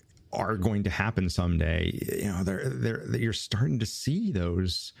 are going to happen someday. You know, you're starting to see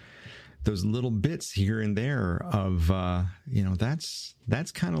those little bits here and there of, you know, that's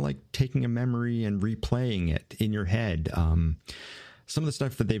kind of like taking a memory and replaying it in your head. Some of the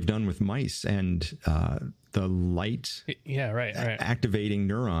stuff that they've done with mice and the light activating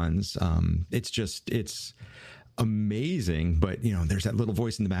neurons, it's amazing. But, you know, there's that little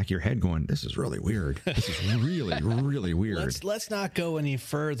voice in the back of your head going, this is really weird. This is really, really weird. Let's not go any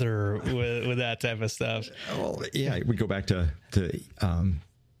further with that type of stuff. Well, yeah, we go back to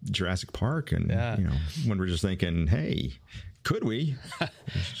Jurassic Park and, you know, when we're just thinking, hey, could we?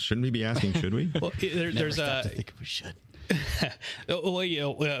 Shouldn't we be asking, should we? Well, there's I think we should. Well, you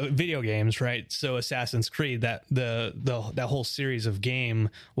know, video games, right? So Assassin's Creed, that that whole series of game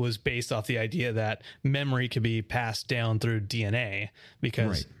was based off the idea that memory could be passed down through DNA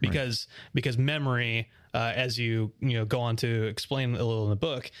because memory, as you know, go on to explain a little in the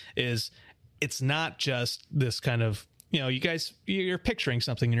book, it's not just this kind of, you know, you're picturing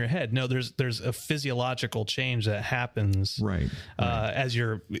something in your head. No, there's a physiological change that happens. Right.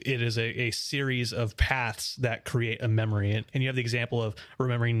 It is a series of paths that create a memory. And you have the example of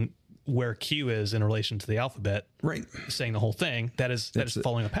remembering where Q is in relation to the alphabet. Right. Saying the whole thing. That is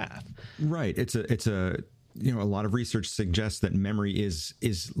following a path. Right. It's a you know, a lot of research suggests that memory is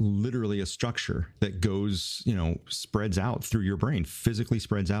literally a structure that goes, you know, spreads out through your brain, physically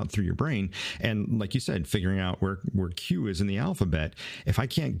spreads out through your brain. And like you said, figuring out where Q is in the alphabet, if I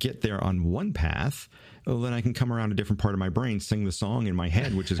can't get there on one path, well, then I can come around a different part of my brain, sing the song in my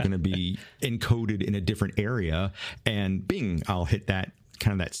head, which is going to be encoded in a different area. And I'll hit that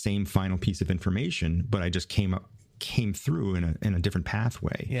kind of that same final piece of information, but I just came through in a different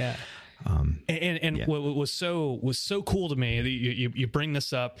pathway. Yeah. What was so cool to me, you bring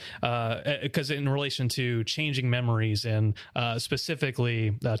this up because in relation to changing memories and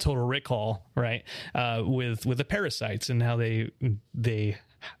specifically Total Recall, right? With the parasites and how they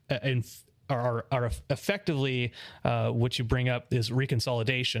are effectively what you bring up is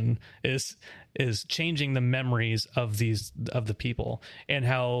reconsolidation, is changing the memories of the people, and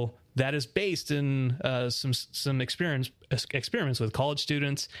how that is based in some experiments with college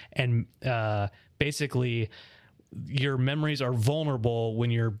students, and basically your memories are vulnerable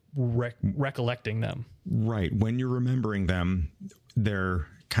when you're recollecting them. Right. When you're remembering them, they're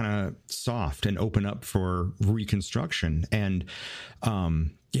kind of soft and open up for reconstruction. And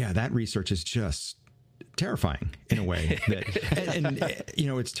that research is just terrifying in a way that, and you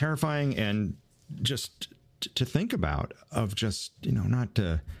know, it's terrifying, and just to think about, of just, you know, not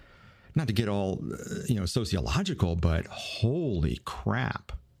to get all, you know, sociological, but holy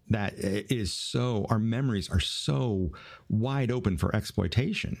crap, that is so, our memories are so wide open for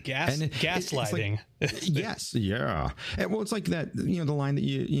exploitation. Gaslighting. Like, yes. Yeah. And, well, it's like that, you know, the line that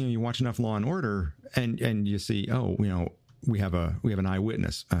you watch enough Law and Order and you see, oh, you know, we have an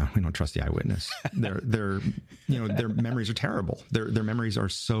eyewitness. We don't trust the eyewitness. Their memories are terrible. Their memories are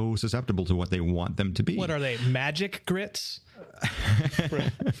so susceptible to what they want them to be. What are they? Magic grits?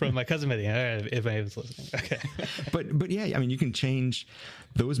 from my cousin Mitty, if I was listening. Okay. But yeah, I mean, you can change,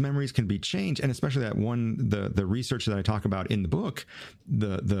 those memories can be changed. And especially that one, the research that I talk about in the book,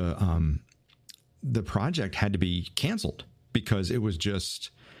 the project had to be canceled because it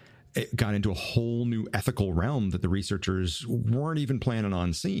got into a whole new ethical realm that the researchers weren't even planning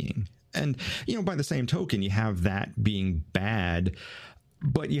on seeing. And, by the same token, you have that being bad,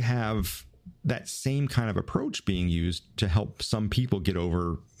 but you have that same kind of approach being used to help some people get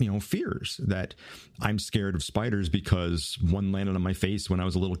over, fears that I'm scared of spiders because one landed on my face when I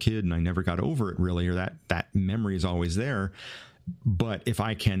was a little kid and I never got over it really, or that memory is always there. But if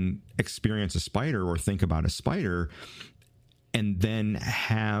I can experience a spider or think about a spider and then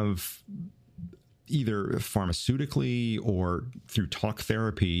have either pharmaceutically or through talk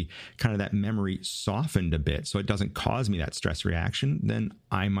therapy, kind of that memory softened a bit so it doesn't cause me that stress reaction, then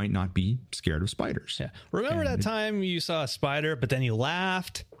I might not be scared of spiders. Yeah. Remember that time you saw a spider, but then you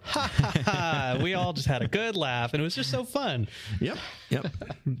laughed? Ha ha ha. We all just had a good laugh and it was just so fun. Yep.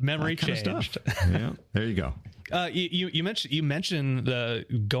 Memory changed. Yeah. There you go. You mentioned the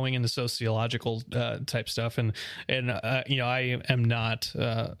going into sociological type stuff, and I am not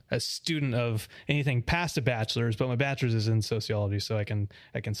a student of anything past a bachelor's, but my bachelor's is in sociology, so I can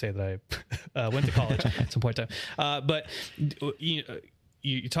say that I went to college at some point in time. But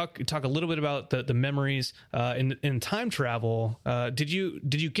you talk a little bit about the memories in time travel. Did you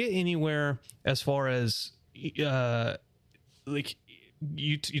get anywhere as far as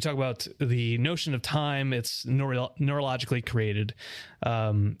you talk about the notion of time? It's neurologically created.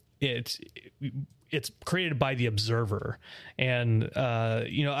 It's created by the observer. And,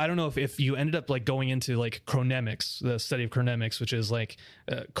 I don't know if you ended up like going into like chronemics, the study of chronemics, which is like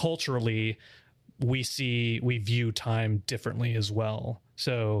culturally we view time differently as well.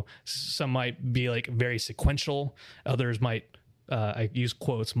 So some might be like very sequential. Others might, I use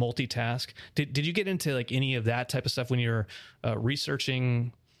quotes, multitask. Did you get into like any of that type of stuff when you're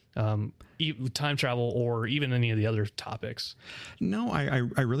researching time travel or even any of the other topics? No,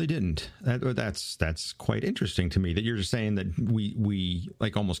 I really didn't. That's quite interesting to me that you're just saying that we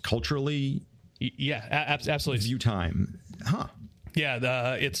like almost culturally, absolutely view time, huh?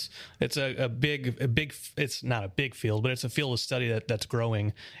 Yeah, it's a big. It's not a big field, but it's a field of study that's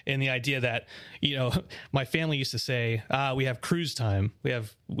growing. And the idea that my family used to say, we have cruise time. We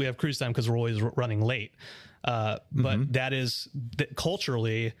have cruise time because we're always running late. But that is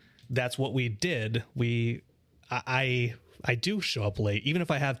culturally, that's what we did. I do show up late, even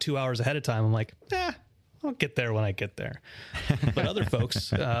if I have 2 hours ahead of time. I'm like, I'll get there when I get there. But other folks,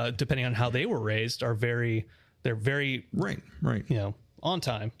 depending on how they were raised, they're very right. On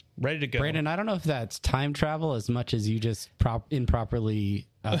time, ready to go. Brandon, I don't know if that's time travel as much as you just improperly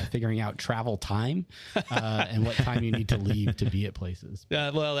figuring out travel time and what time you need to leave to be at places.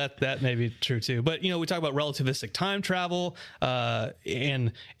 Well, that may be true too. But we talk about relativistic time travel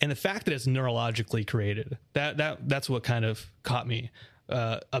and the fact that it's neurologically created. That's what kind of caught me.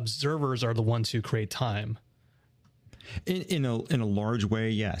 Observers are the ones who create time. In a large way,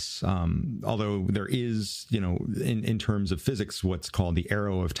 yes. Although there is, in terms of physics, what's called the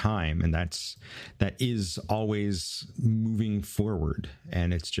arrow of time, and that is always moving forward.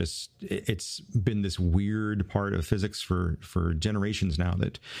 And it's been this weird part of physics for generations now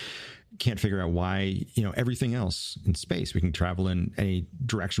that can't figure out why, everything else in space, we can travel in any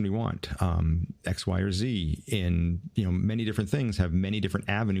direction we want, X, Y, or Z, in, many different things have many different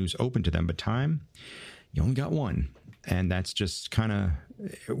avenues open to them, but time, you only got one. And that's just kind of,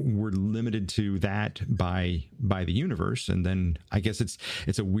 we're limited to that by the universe. And then I guess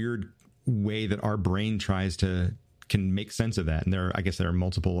it's a weird way that our brain can make sense of that. And there are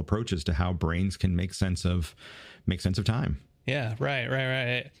multiple approaches to how brains can make sense of time. Yeah,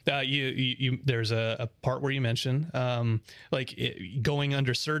 right. You there's a part where you mention going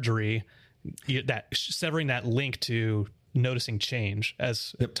under surgery, severing that link to noticing change,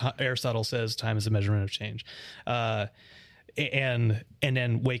 as Aristotle says, time is a measurement of change, and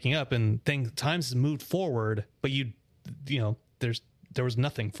then waking up and times has moved forward, but there was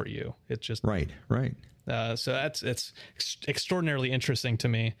nothing for you. It's just right. So it's extraordinarily interesting to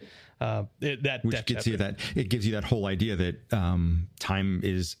me. It gives you that whole idea that time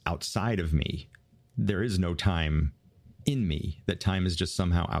is outside of me. There is no time in me, that time is just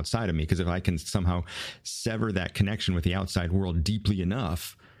somehow outside of me. Because if I can somehow sever that connection with the outside world deeply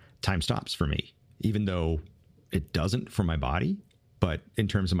enough, time stops for me, even though it doesn't for my body. But in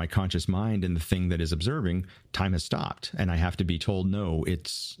terms of my conscious mind and the thing that is observing, time has stopped, and I have to be told, no,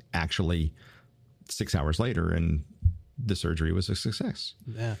 it's actually 6 hours later, and the surgery was a success.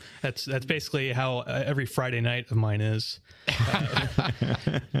 Yeah, that's basically how every Friday night of mine is.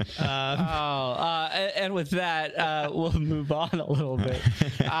 And with that, we'll move on a little bit.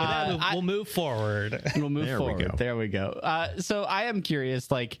 We'll move forward. We'll move There we forward. go. There we go. So I am curious,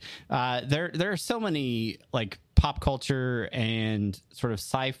 like, there are so many like pop culture and sort of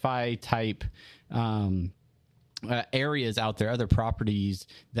sci-fi type areas out there, other properties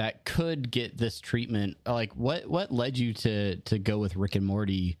that could get this treatment. Like, what led you to go with Rick and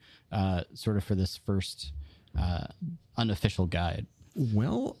Morty, sort of for this first unofficial guide?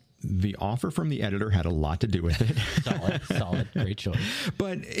 Well, the offer from the editor had a lot to do with it. Solid, great choice.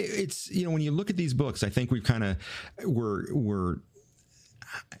 But it's, when you look at these books, I think we've kind of we're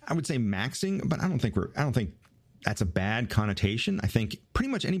I would say maxing, but I don't think that's a bad connotation. I think pretty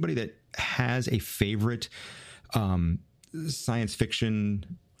much anybody that has a favorite science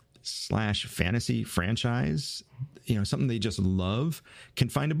fiction / fantasy franchise, something they just love, can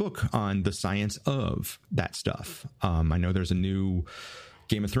find a book on the science of that stuff. I know there's a new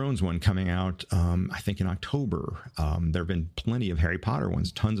Game of Thrones one coming out, I think in October. There have been plenty of Harry Potter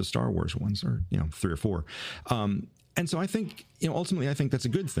ones, tons of Star Wars ones, or 3 or 4. And so I think, ultimately, I think that's a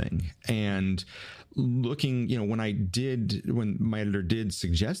good thing. And looking, when my editor did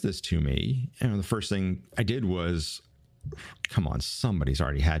suggest this to me, the first thing I did was, come on, somebody's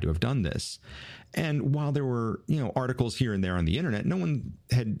already had to have done this. And while there were, articles here and there on the internet, no one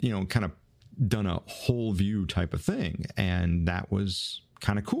had, kind of done a whole view type of thing. And that was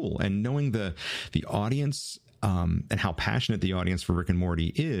kind of cool. And knowing the audience, and how passionate the audience for Rick and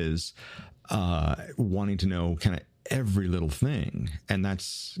Morty is, wanting to know kind of every little thing. And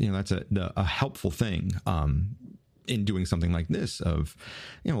that's a helpful thing, in doing something like this, of,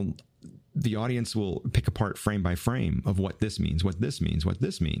 the audience will pick apart frame by frame of what this means, what this means, what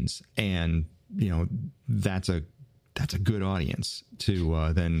this means. And, that's a good audience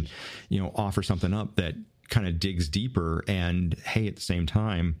to, then, offer something up that kind of digs deeper and, hey, at the same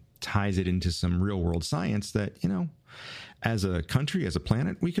time, ties it into some real world science that, as a country, as a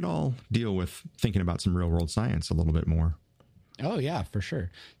planet, we could all deal with thinking about some real world science a little bit more. Oh yeah, for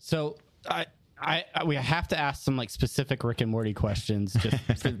sure. So we have to ask some like specific Rick and Morty questions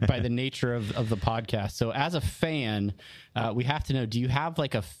just by the nature of the podcast. So as a fan, we have to know, do you have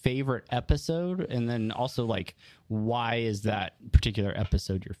like a favorite episode? And then also, like, why is that particular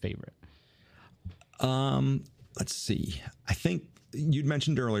episode your favorite? Let's see. I think you'd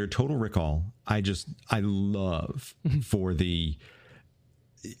mentioned earlier Total Recall. I love for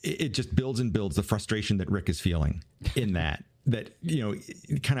it just builds and builds the frustration that Rick is feeling in that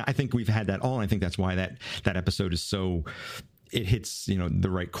kind of, I think we've had that all. And I think that's why that episode is so, it hits, the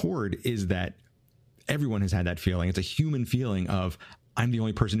right chord, is that everyone has had that feeling. It's a human feeling of, I'm the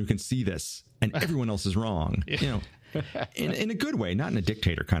only person who can see this and everyone else is wrong, in a good way, not in a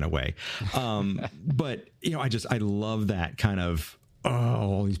dictator kind of way. But, I love that kind of,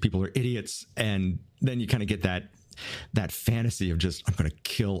 all these people are idiots. And then you kind of get that fantasy of just, I'm going to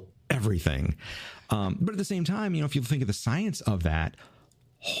kill everything. But at the same time, if you think of the science of that,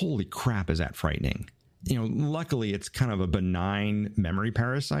 holy crap, is that frightening. Luckily it's kind of a benign memory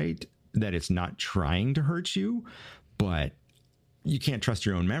parasite that it's not trying to hurt you, but you can't trust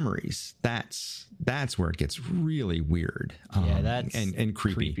your own memories. That's where it gets really weird. That's and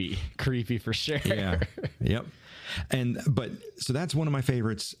creepy for sure. Yeah. Yep. So that's one of my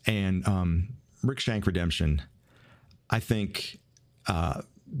favorites. And Rick Shank Redemption, I think,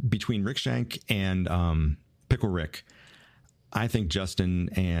 between Rick Shank and Pickle Rick, I think Justin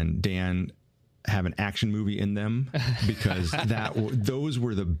and Dan have an action movie in them, because those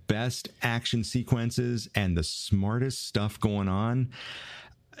were the best action sequences and the smartest stuff going on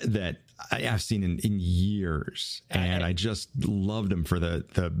that I've seen in years. And I just loved them for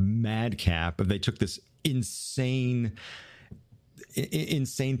the madcap. They took this insane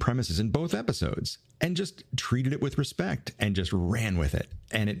premises in both episodes and just treated it with respect and just ran with it.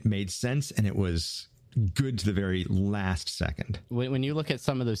 And it made sense, and it was good to the very last second. When you look at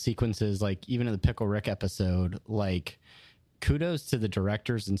some of those sequences, like even in the Pickle Rick episode, like, kudos to the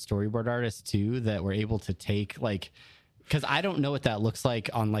directors and storyboard artists too, that were able to take, like, because I don't know what that looks like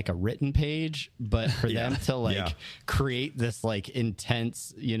on like a written page, but for them to create this like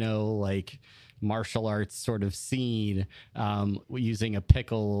intense, like martial arts sort of scene, using a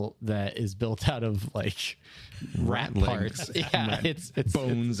pickle that is built out of like rat parts. Yeah, it's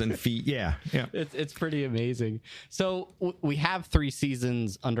bones and feet. Yeah. It's pretty amazing. So we have 3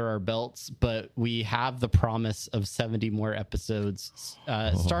 seasons under our belts, but we have the promise of 70 more episodes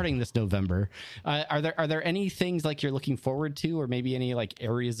starting this November. Are there any things like you're looking forward to, or maybe any like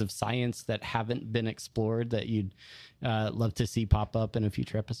areas of science that haven't been explored that you'd love to see pop up in a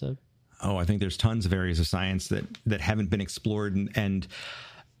future episode? Oh, I think there's tons of areas of science that haven't been explored, and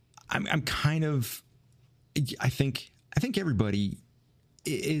I'm kind of, I think everybody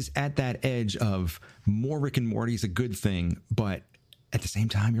is at that edge of more Rick and Morty is a good thing, but at the same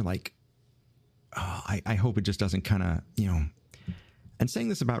time you're like, oh, I hope it just doesn't kind of, and saying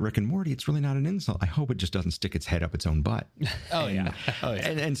this about Rick and Morty, it's really not an insult. I hope it just doesn't stick its head up its own butt.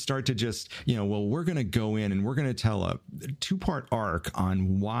 And start to just, well, we're going to go in and we're going to tell a 2-part arc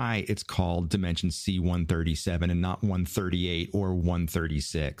on why it's called Dimension C137 and not 138 or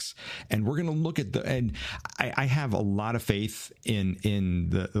 136. And we're going to look at and I have a lot of faith in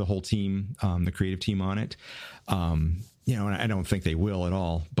the whole team, the creative team on it. And I don't think they will at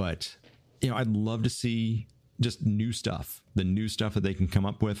all, but, I'd love to see just new stuff, the new stuff that they can come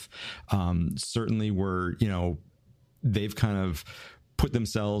up with. Certainly they've kind of put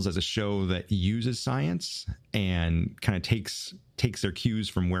themselves as a show that uses science and kind of takes their cues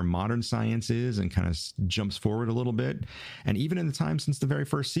from where modern science is and kind of jumps forward a little bit. And even in the time since the very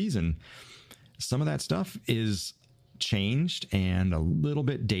first season, some of that stuff is changed and a little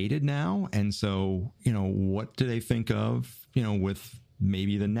bit dated now. And so, what do they think of, with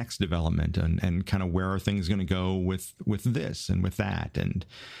maybe the next development and kind of where are things going to go with this and with that, and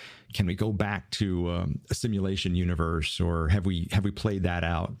can we go back to a simulation universe, or have we played that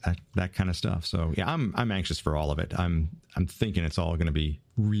out, that kind of stuff. So yeah, I'm anxious for all of it. I'm thinking it's all going to be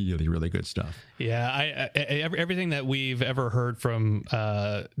really, really good stuff. Yeah, everything that we've ever heard from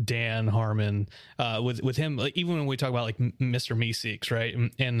Dan Harmon with him, like, even when we talk about like Mr. Meeseeks, right,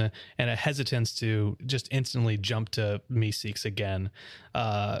 and a hesitance to just instantly jump to Meeseeks again,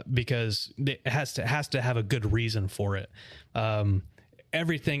 because it has to have a good reason for it.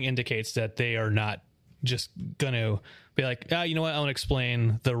 Everything indicates that they are not just going to be like, you know what, I want to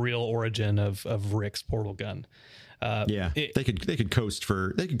explain the real origin of Rick's portal gun. They could coast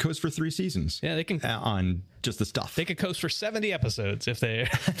for 3 seasons. Yeah, they can on just the stuff. They could coast for 70 episodes if they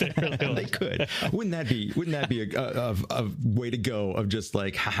really they could. Wouldn't that be a way to go of just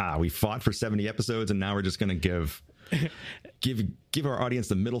like, haha, we fought for 70 episodes and now we're just going to give our audience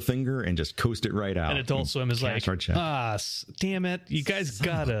the middle finger and just coast it right out. And Adult Swim is like, damn it, you guys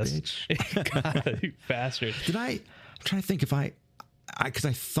got us. You bastard. I'm trying to think if because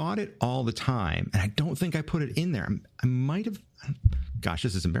I thought it all the time, and I don't think I put it in there. I might have. Gosh,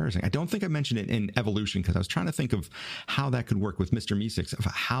 this is embarrassing. I don't think I mentioned it in Evolution because I was trying to think of how that could work with Mr. Meeseeks, of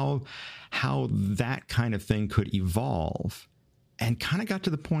how that kind of thing could evolve, and kind of got to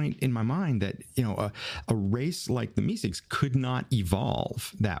the point in my mind that a race like the Meeseeks could not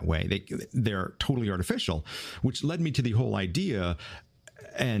evolve that way. They're totally artificial, which led me to the whole idea,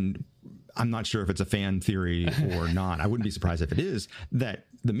 and I'm not sure if it's a fan theory or not. I wouldn't be surprised if it is, that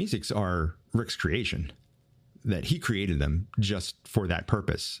the Meeseeks are Rick's creation, that he created them just for that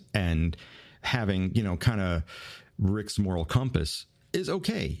purpose. And having, kind of Rick's moral compass is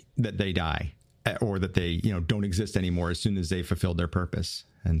okay that they die or that they, don't exist anymore as soon as they fulfilled their purpose.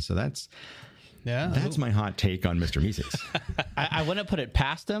 And so that's my hot take on Mr. Meeseeks. I wouldn't put it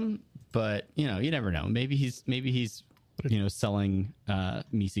past him, but you never know. Maybe he's selling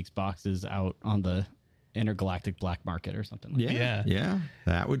Meeseeks boxes out on the intergalactic black market or something like that. Yeah.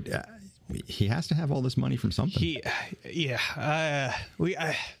 That would he has to have all this money from something.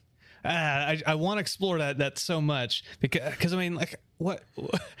 I want to explore that so much because I mean, like,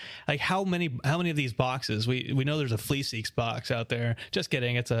 how many of these boxes we know there's a Fleeceeks box out there. Just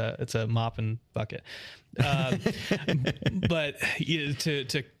kidding, it's a mop and bucket. But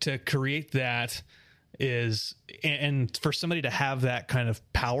to create that is, and for somebody to have that kind of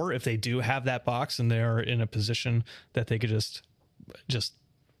power, if they do have that box and they're in a position that they could just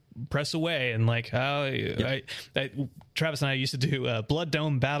press away and like, Travis and I used to do Blood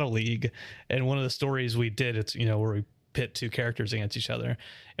Dome Battle League, and one of the stories we did, it's where we pit 2 characters against each other,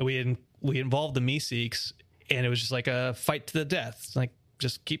 and we involved the Meeseeks, and it was just like a fight to the death. It's like,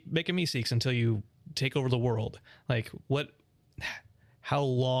 just keep making Meeseeks until you take over the world. Like, how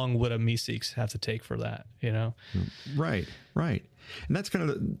long would a Meeseeks have to take for that? Right. And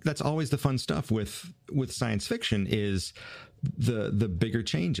that's always the fun stuff with science fiction, is the bigger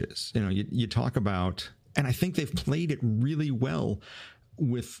changes. You talk about, and I think they've played it really well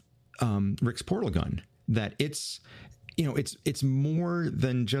with Rick's portal gun, that it's more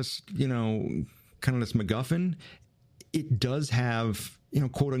than just, kind of this MacGuffin. It does have,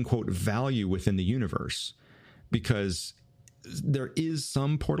 quote unquote value within the universe, because there is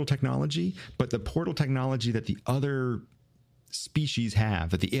some portal technology, but the portal technology that the other species have,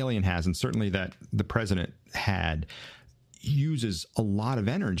 that the alien has, and certainly that the president had, uses a lot of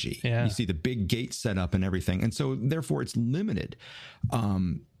energy. Yeah. You see the big gate set up and everything. And so therefore it's limited.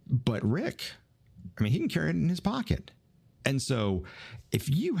 But Rick, he can carry it in his pocket. And so if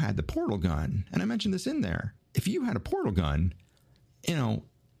you had the portal gun, and I mentioned this in there, if you had a portal gun,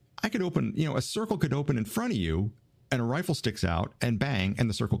 I could open, a circle could open in front of you and a rifle sticks out and bang, and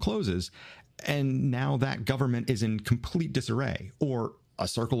the circle closes. And now that government is in complete disarray. Or a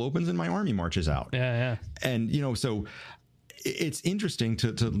circle opens and my army marches out. Yeah. And, so it's interesting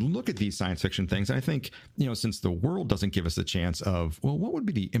to look at these science fiction things. And I think, since the world doesn't give us a chance of, well, what would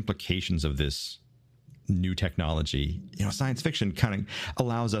be the implications of this new technology? Science fiction kind of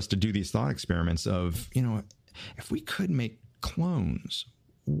allows us to do these thought experiments of, if we could make clones,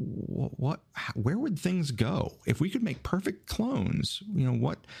 where would things go? If we could make perfect clones,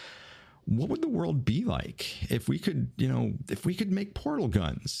 what would the world be like if we could, make portal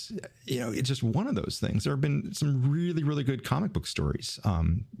guns? It's just one of those things. There have been some really, really good comic book stories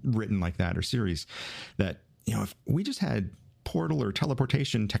written like that, or series that, if we just had portal or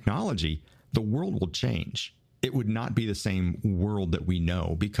teleportation technology, the world will change. It would not be the same world that we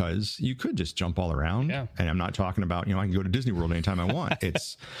know, because you could just jump all around. Yeah. And I'm not talking about, I can go to Disney World anytime I want.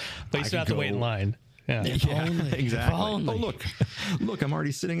 It's, but you still have to wait in line. Yeah, exactly. Oh, look, I'm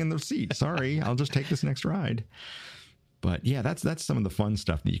already sitting in the seat. Sorry, I'll just take this next ride. But yeah, that's some of the fun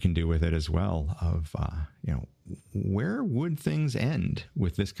stuff that you can do with it as well. Of where would things end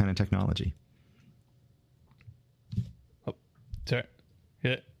with this kind of technology? Oh, sorry.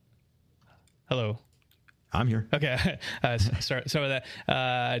 Yeah. Hello. I'm here. Okay. Sorry about that.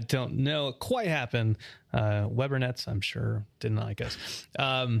 I don't know what quite happened. Webernets, I'm sure, didn't like us.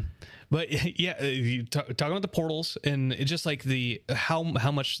 But yeah, you talking about the portals, and it's just like how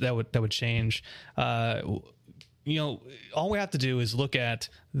much that would change. All we have to do is look at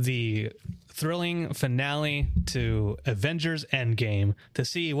the thrilling finale to Avengers Endgame to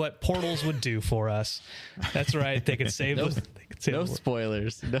see what portals would do for us. That's right. They could save those. No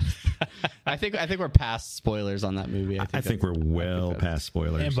spoilers. No. I think we're past spoilers on that movie. I think we're well past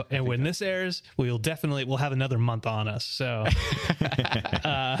spoilers. And when this airs, we'll have another month on us. So,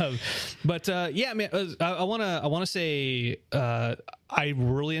 yeah, man, I want to say I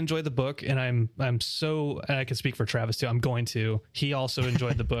really enjoyed the book, and I'm so, and I can speak for Travis too. I'm going to. He also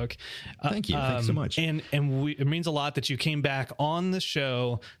enjoyed the book. Thank you. Thanks so much. And it means a lot that you came back on the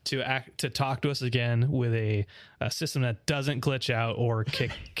show to talk to us again with a system that doesn't glitch out or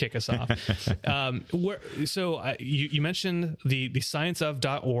kick us off. You mentioned the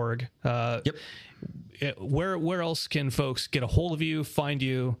scienceof.org. Yep. Where else can folks get a hold of you, find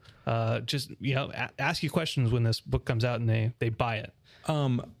you, ask you questions when this book comes out and they buy it?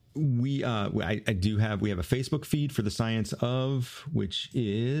 We have a Facebook feed for the Science of, which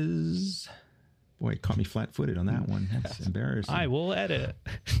is, boy, it caught me flat-footed on that one. That's embarrassing. I will edit.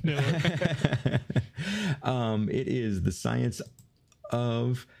 No. It is the Science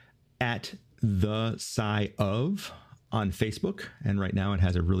of at the Sci of on Facebook, and right now it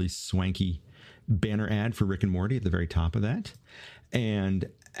has a really swanky banner ad for Rick and Morty at the very top of that. And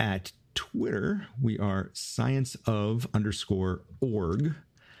at Twitter, we are scienceof_org.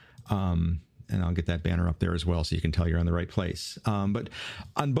 And I'll get that banner up there as well, so you can tell you're on the right place. But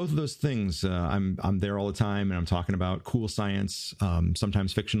on both of those things, I'm there all the time, and I'm talking about cool science,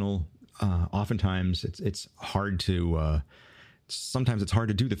 sometimes fictional. Oftentimes, it's hard to. Sometimes it's hard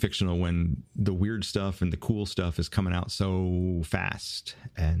to do the fictional when the weird stuff and the cool stuff is coming out so fast.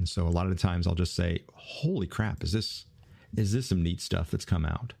 And so a lot of the times I'll just say, "Holy crap! Is this some neat stuff that's come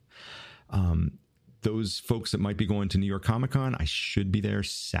out?" Those folks that might be going to New York Comic Con, I should be there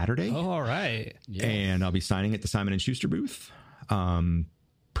Saturday. Oh, all right. Yes. And I'll be signing at the Simon & Schuster booth.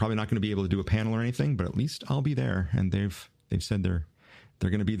 Probably not going to be able to do a panel or anything, but at least I'll be there. And they've said they're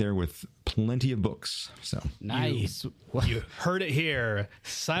going to be there with plenty of books. So nice. You heard it here.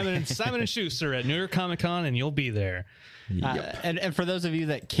 Simon & Schuster at New York Comic Con, and you'll be there. Yep. And for those of you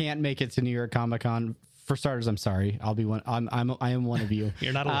that can't make it to New York Comic Con, for starters, I'm sorry. I'll be one. I am one of you.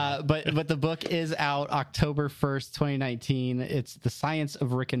 You're not alone. But the book is out October 1st, 2019. It's The Science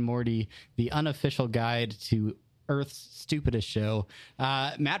of Rick and Morty, the unofficial guide to Earth's Stupidest show.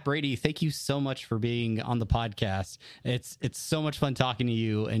 Matt Brady, thank you so much for being on the podcast. It's so much fun talking to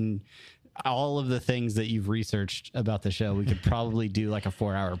you, and all of the things that you've researched about the show, we could probably do like a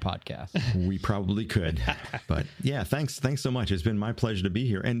 4-hour podcast. We probably could. But yeah, thanks so much. It's been my pleasure to be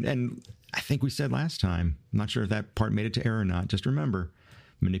here. And I think we said last time, I'm not sure if that part made it to air or not. Just remember,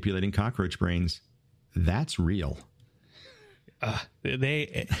 manipulating cockroach brains, that's real.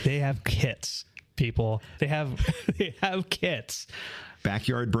 They have kits, people. They have kits.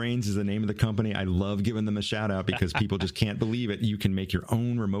 Backyard Brains is the name of the company. I love giving them a shout out because people just can't believe it. You can make your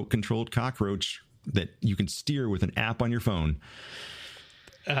own remote controlled cockroach that you can steer with an app on your phone.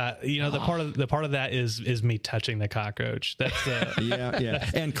 The part of that is me touching the cockroach. That's yeah,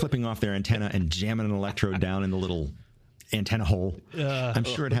 and clipping off their antenna and jamming an electrode down in the little antenna hole. I'm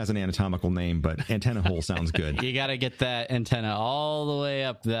sure it has an anatomical name, but antenna hole sounds good. You got to get that antenna all the way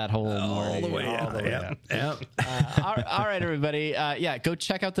up that hole. All the way up. All right, everybody. Go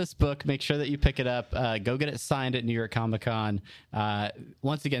check out this book. Make sure that you pick it up. Go get it signed at New York Comic Con.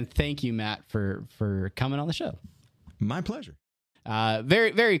 Once again, thank you, Matt, for coming on the show. My pleasure.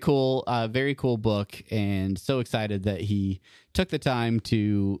 Very, very cool. Very cool book, and so excited that he took the time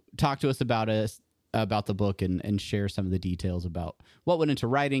to talk to us about the book and share some of the details about what went into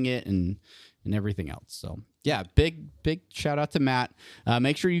writing it and everything else. So yeah, big shout out to Matt.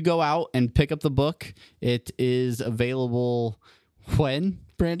 Make sure you go out and pick up the book. It is available when,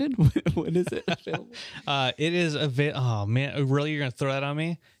 Brandon? When is it available? It is available. Oh man, really? You're gonna throw that on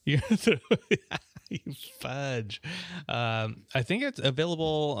me? You're gonna throw you fudge. I think it's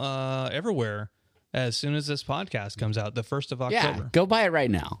available everywhere as soon as this podcast comes out, the 1st of October. Yeah, go buy it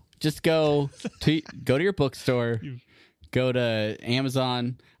right now. Just go to your bookstore, go to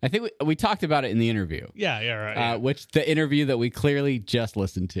Amazon. I think we talked about it in the interview. Yeah, right. Yeah. Which the interview that we clearly just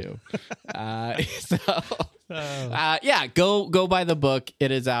listened to. Go buy the book. It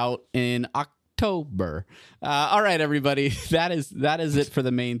is out in October. All right, everybody. That is it for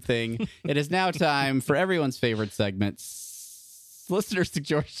the main thing. It is now time for everyone's favorite segments. Listener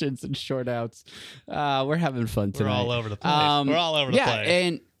suggestions and short outs. We're having fun tonight. We're all over the place. We're all over the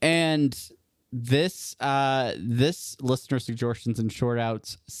place. And this listener suggestions and short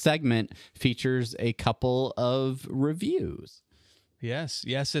outs segment features a couple of reviews. Yes,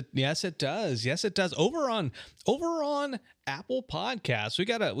 it does. Over on Apple Podcasts, we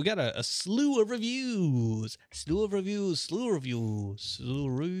got a slew of reviews.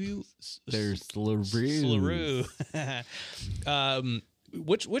 There's slew.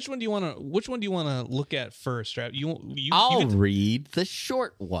 Which one do you want to look at first? I'll read the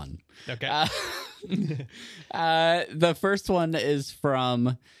short one. Okay. The first one is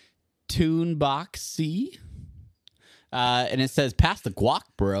from Toonbox C. And it says, "Pass the guac,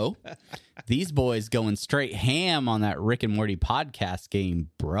 bro. These boys going straight ham on that Rick and Morty podcast game,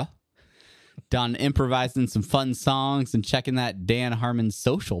 bruh. Done improvising some fun songs and checking that Dan Harmon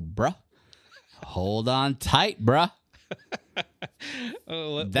social, bruh. Hold on tight, bruh."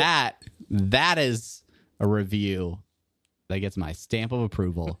 That is a review that gets my stamp of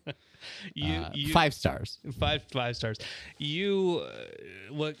approval. 5 stars. 5 stars.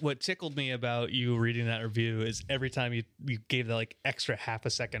 What tickled me about you reading that review is every time you gave the like extra half a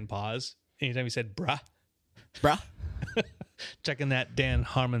second pause. Anytime you said bruh. Checking that Dan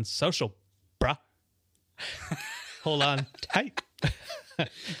Harmon social, bruh. Hold on tight.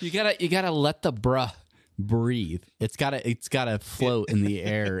 You gotta let the bruh breathe. It's gotta float in the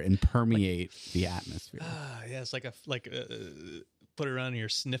air and permeate the atmosphere. Yeah, it's like put it around your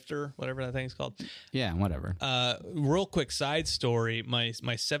snifter, whatever that thing's called. Yeah, whatever. Real quick side story. My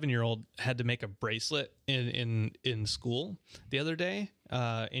 7-year-old had to make a bracelet in school the other day.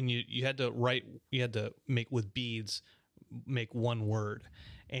 And you had to make with beads, make one word.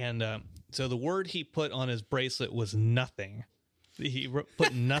 And so the word he put on his bracelet was nothing. He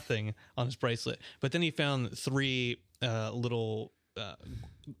put nothing on his bracelet, but then he found 3 little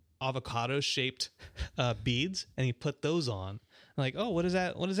avocado shaped beads, and he put those on. I'm like, oh, what does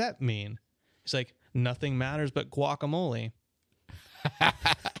that mean? He's like, nothing matters but guacamole.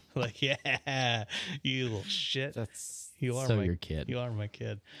 Like, yeah, you little shit. Your kid. You are my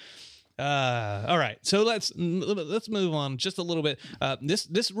kid. All right, so let's move on just a little bit.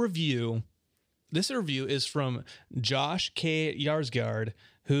 This review is from Josh K. Yarsgaard,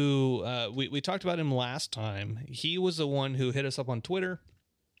 who we talked about him last time. He was the one who hit us up on Twitter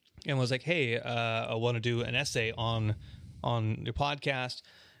and was like, hey, I want to do an essay on your podcast.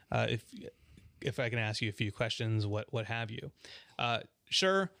 If I can ask you a few questions, what have you?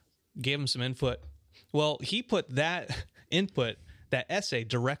 Sure, gave him some input. Well, he put that essay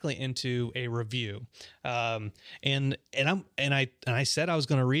directly into a review, and I said I was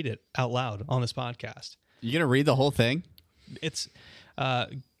going to read it out loud on this podcast. You gonna read the whole thing? It's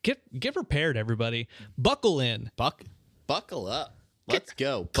Get prepared, everybody. Buckle in. Buckle up. Let's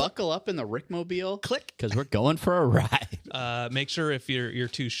go. Buckle up in the Rickmobile. Click. Because we're going for a ride. Make sure if you're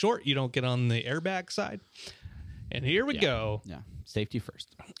too short, you don't get on the airbag side. And here we go. Yeah. Safety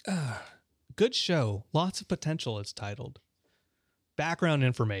first. Good show. Lots of potential, it's titled. Background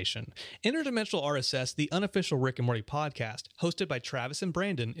information. Interdimensional RSS, the unofficial Rick and Morty podcast, hosted by Travis and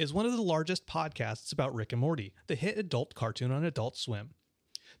Brandon, is one of the largest podcasts about Rick and Morty, the hit adult cartoon on Adult Swim.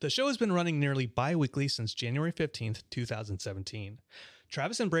 The show has been running nearly bi-weekly since January 15th, 2017.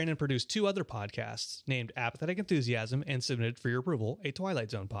 Travis and Brandon produced 2 other podcasts, named Apathetic Enthusiasm and Submitted for Your Approval, a Twilight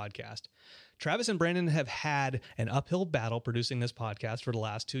Zone podcast. Travis and Brandon have had an uphill battle producing this podcast for the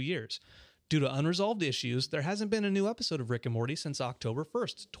last 2 years. Due to unresolved issues, there hasn't been a new episode of Rick and Morty since October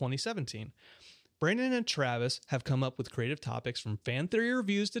 1st, 2017. Brandon and Travis have come up with creative topics from fan theory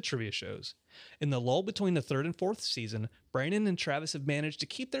reviews to trivia shows. In the lull between the 3rd and 4th season, Brandon and Travis have managed to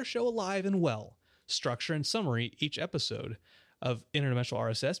keep their show alive and well. Structure and summary each episode of Interdimensional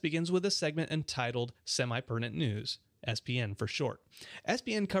RSS begins with a segment entitled Semi-Pertinent News, SPN for short.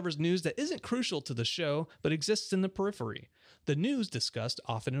 SPN covers news that isn't crucial to the show, but exists in the periphery. The news discussed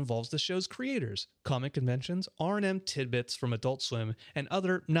often involves the show's creators, comic conventions, R&M tidbits from Adult Swim, and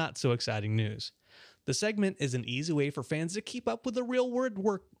other not-so-exciting news. The segment is an easy way for fans to keep up with the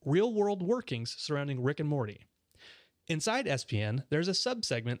real-world workings surrounding Rick and Morty. Inside SPN, there's a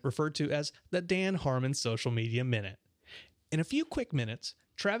sub-segment referred to as the Dan Harmon Social Media Minute. In a few quick minutes,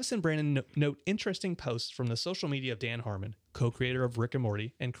 Travis and Brandon note interesting posts from the social media of Dan Harmon, co-creator of Rick and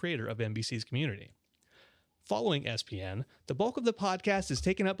Morty and creator of NBC's Community. Following SPN, the bulk of the podcast is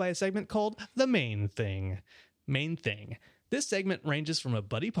taken up by a segment called The Main Thing. This segment ranges from a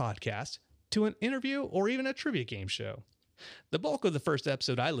buddy podcast to an interview or even a trivia game show. The bulk of the first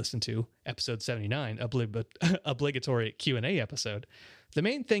episode I listened to, episode 79, obligatory Q&A episode, The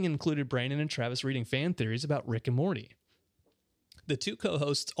Main Thing included Brandon and Travis reading fan theories about Rick and Morty. The 2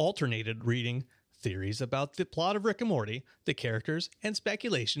 co-hosts alternated reading theories about the plot of Rick and Morty, the characters, and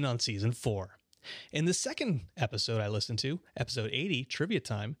speculation on season 4. In the second episode I listened to, episode 80, Trivia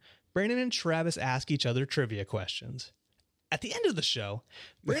Time, Brandon and Travis ask each other trivia questions. At the end of the show,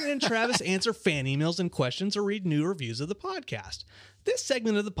 Brandon and Travis answer fan emails and questions or read new reviews of the podcast. This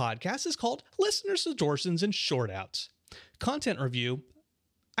segment of the podcast is called Listener Suggestions and Shortouts. Content review.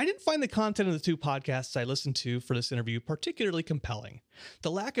 I didn't find the content of the 2 podcasts I listened to for this interview particularly compelling.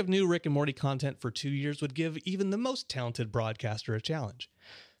 The lack of new Rick and Morty content for 2 years would give even the most talented broadcaster a challenge.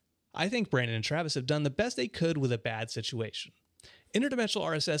 I think Brandon and Travis have done the best they could with a bad situation. Interdimensional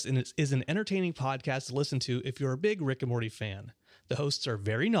RSS is an entertaining podcast to listen to if you're a big Rick and Morty fan. The hosts are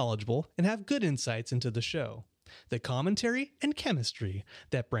very knowledgeable and have good insights into the show. The commentary and chemistry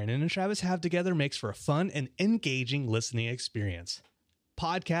that Brandon and Travis have together makes for a fun and engaging listening experience.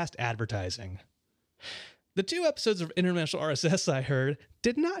 Podcast advertising. The 2 episodes of Interdimensional RSS I heard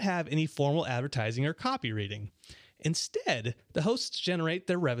did not have any formal advertising or copy reading. Instead, the hosts generate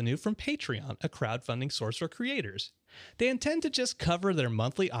their revenue from Patreon, a crowdfunding source for creators. They intend to just cover their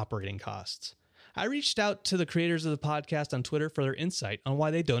monthly operating costs. I reached out to the creators of the podcast on Twitter for their insight on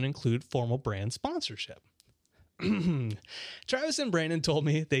why they don't include formal brand sponsorship. Travis and Brandon told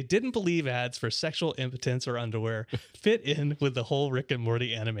me they didn't believe ads for sexual impotence or underwear fit in with the whole Rick and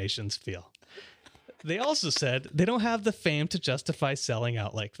Morty animations feel. They also said they don't have the fame to justify selling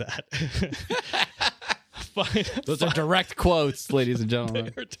out like that. Those are direct quotes, ladies and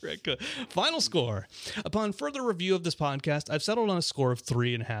gentlemen. Final score. Upon further review of this podcast, I've settled on a score of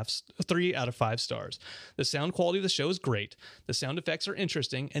 3 out of 5 stars. The sound quality of the show is great. The sound effects are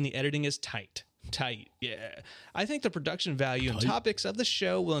interesting, and the editing is tight. Yeah. I think the production value and topics of the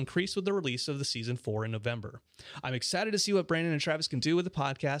show will increase with the release of the season 4 in November. I'm excited to see what Brandon and Travis can do with the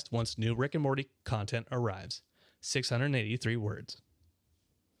podcast once new Rick and Morty content arrives. 683 words.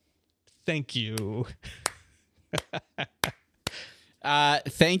 Thank you.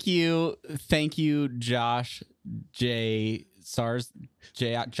 Thank you, Josh Sarsgaard.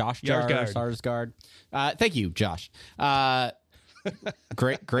 Thank you, Josh.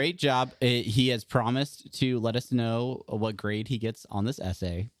 Great job. He has promised to let us know what grade he gets on this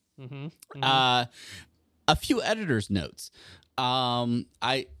essay. A few editor's notes.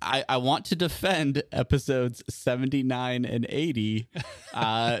 I want to defend episodes 79 and 80,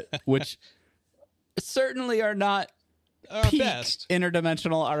 which certainly are not peak best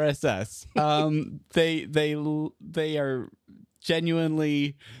interdimensional RSS. They are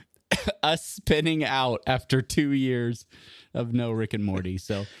genuinely us spinning out after 2 years of no Rick and Morty.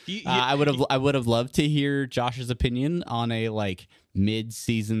 So I would have loved to hear Josh's opinion on a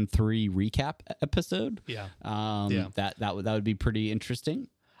mid-season 3 recap episode. Yeah. That would be pretty interesting.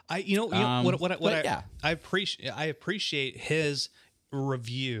 I appreciate his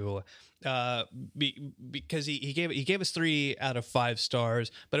review because he gave us 3 out of 5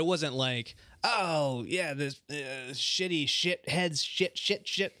 stars, but it wasn't like, oh yeah, this shitty shitheads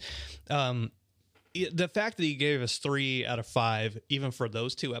shit. The fact that he gave us 3 out of 5, even for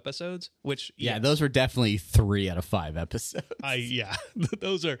those 2 episodes, which those were definitely 3 out of 5 episodes.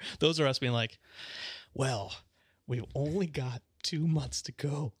 Those are us being like, well, we've only got 2 months to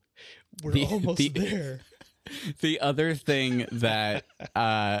go. We're almost there. The other thing that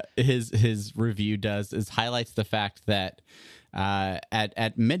his review does is highlights the fact that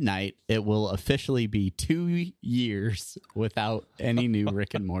at midnight it will officially be 2 years without any new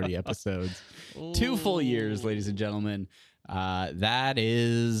Rick and Morty episodes. 2 full years, ladies and gentlemen. That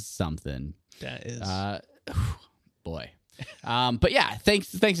is something. That is boy. But yeah,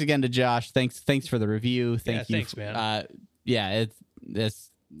 thanks again to Josh. Thanks for the review. Thanks, man.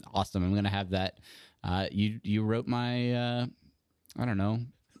 It's awesome. I'm gonna have that. You wrote my I don't know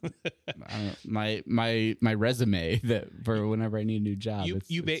my resume that for whenever I need a new job.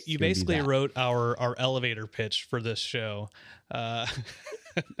 You basically wrote our elevator pitch for this show.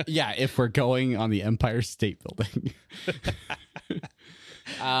 Yeah, if we're going on the Empire State Building.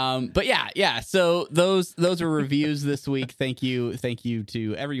 But yeah. So those are reviews this week. Thank you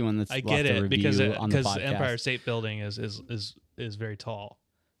to everyone that's left a review on the podcast. Because Empire State Building is very tall.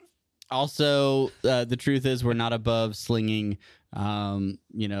 Also, the truth is we're not above slinging,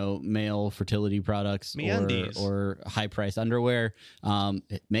 male fertility products or high price underwear.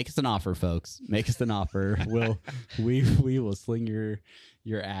 Make us an offer, folks. Make us an offer. We will sling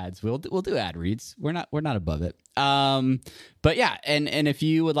your ads. We'll do ad reads. We're not above it. But yeah, and if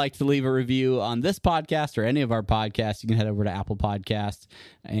you would like to leave a review on this podcast or any of our podcasts, you can head over to Apple Podcasts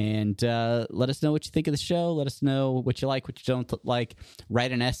and let us know what you think of the show. Let us know what you like, what you don't like.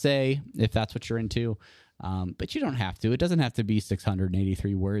 Write an essay if that's what you're into. But you don't have to. It doesn't have to be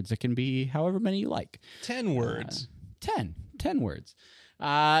 683 words. It can be however many you like. 10 words. 10 words.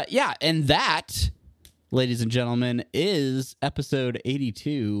 And that, ladies and gentlemen, is episode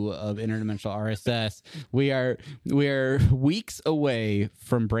 82 of Interdimensional RSS. We are weeks away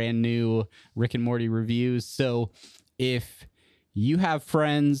from brand new Rick and Morty reviews. So if you have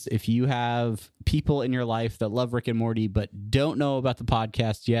friends, if you have people in your life that love Rick and Morty but don't know about the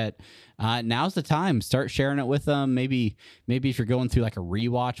podcast yet, now's the time. Start sharing it with them. Maybe if you're going through like a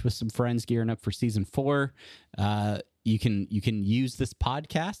rewatch with some friends gearing up for season 4, you can use this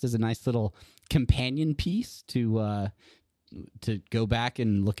podcast as a nice little companion piece to go back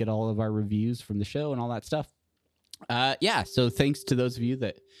and look at all of our reviews from the show and all that stuff. So thanks to those of you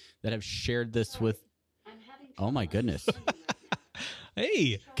that have shared this with. Oh my goodness.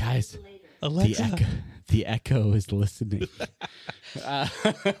 Hey guys, Alexa. The echo is listening.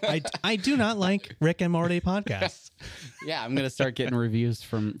 I do not like Rick and Morty podcasts. Yeah, I'm gonna start getting reviews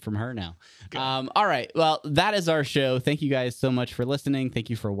from her now. All right, well, that is our show. Thank you guys so much for listening. Thank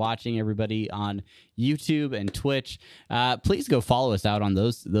you for watching, everybody on YouTube and Twitch. Please go follow us out on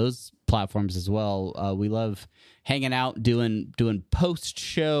those platforms as well. We love hanging out, doing post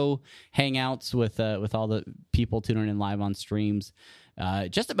show hangouts with all the people tuning in live on streams.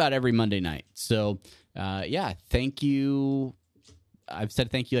 Just about every Monday night. So, thank you. I've said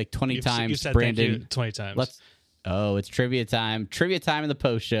thank you like 20 times. You said Brandon. Thank you 20 times. It's trivia time. Trivia time in the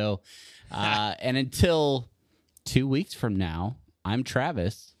post show. And until 2 weeks from now, I'm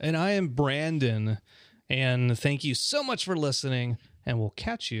Travis. And I am Brandon. And thank you so much for listening. And we'll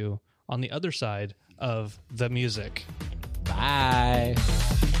catch you on the other side of the music. Bye.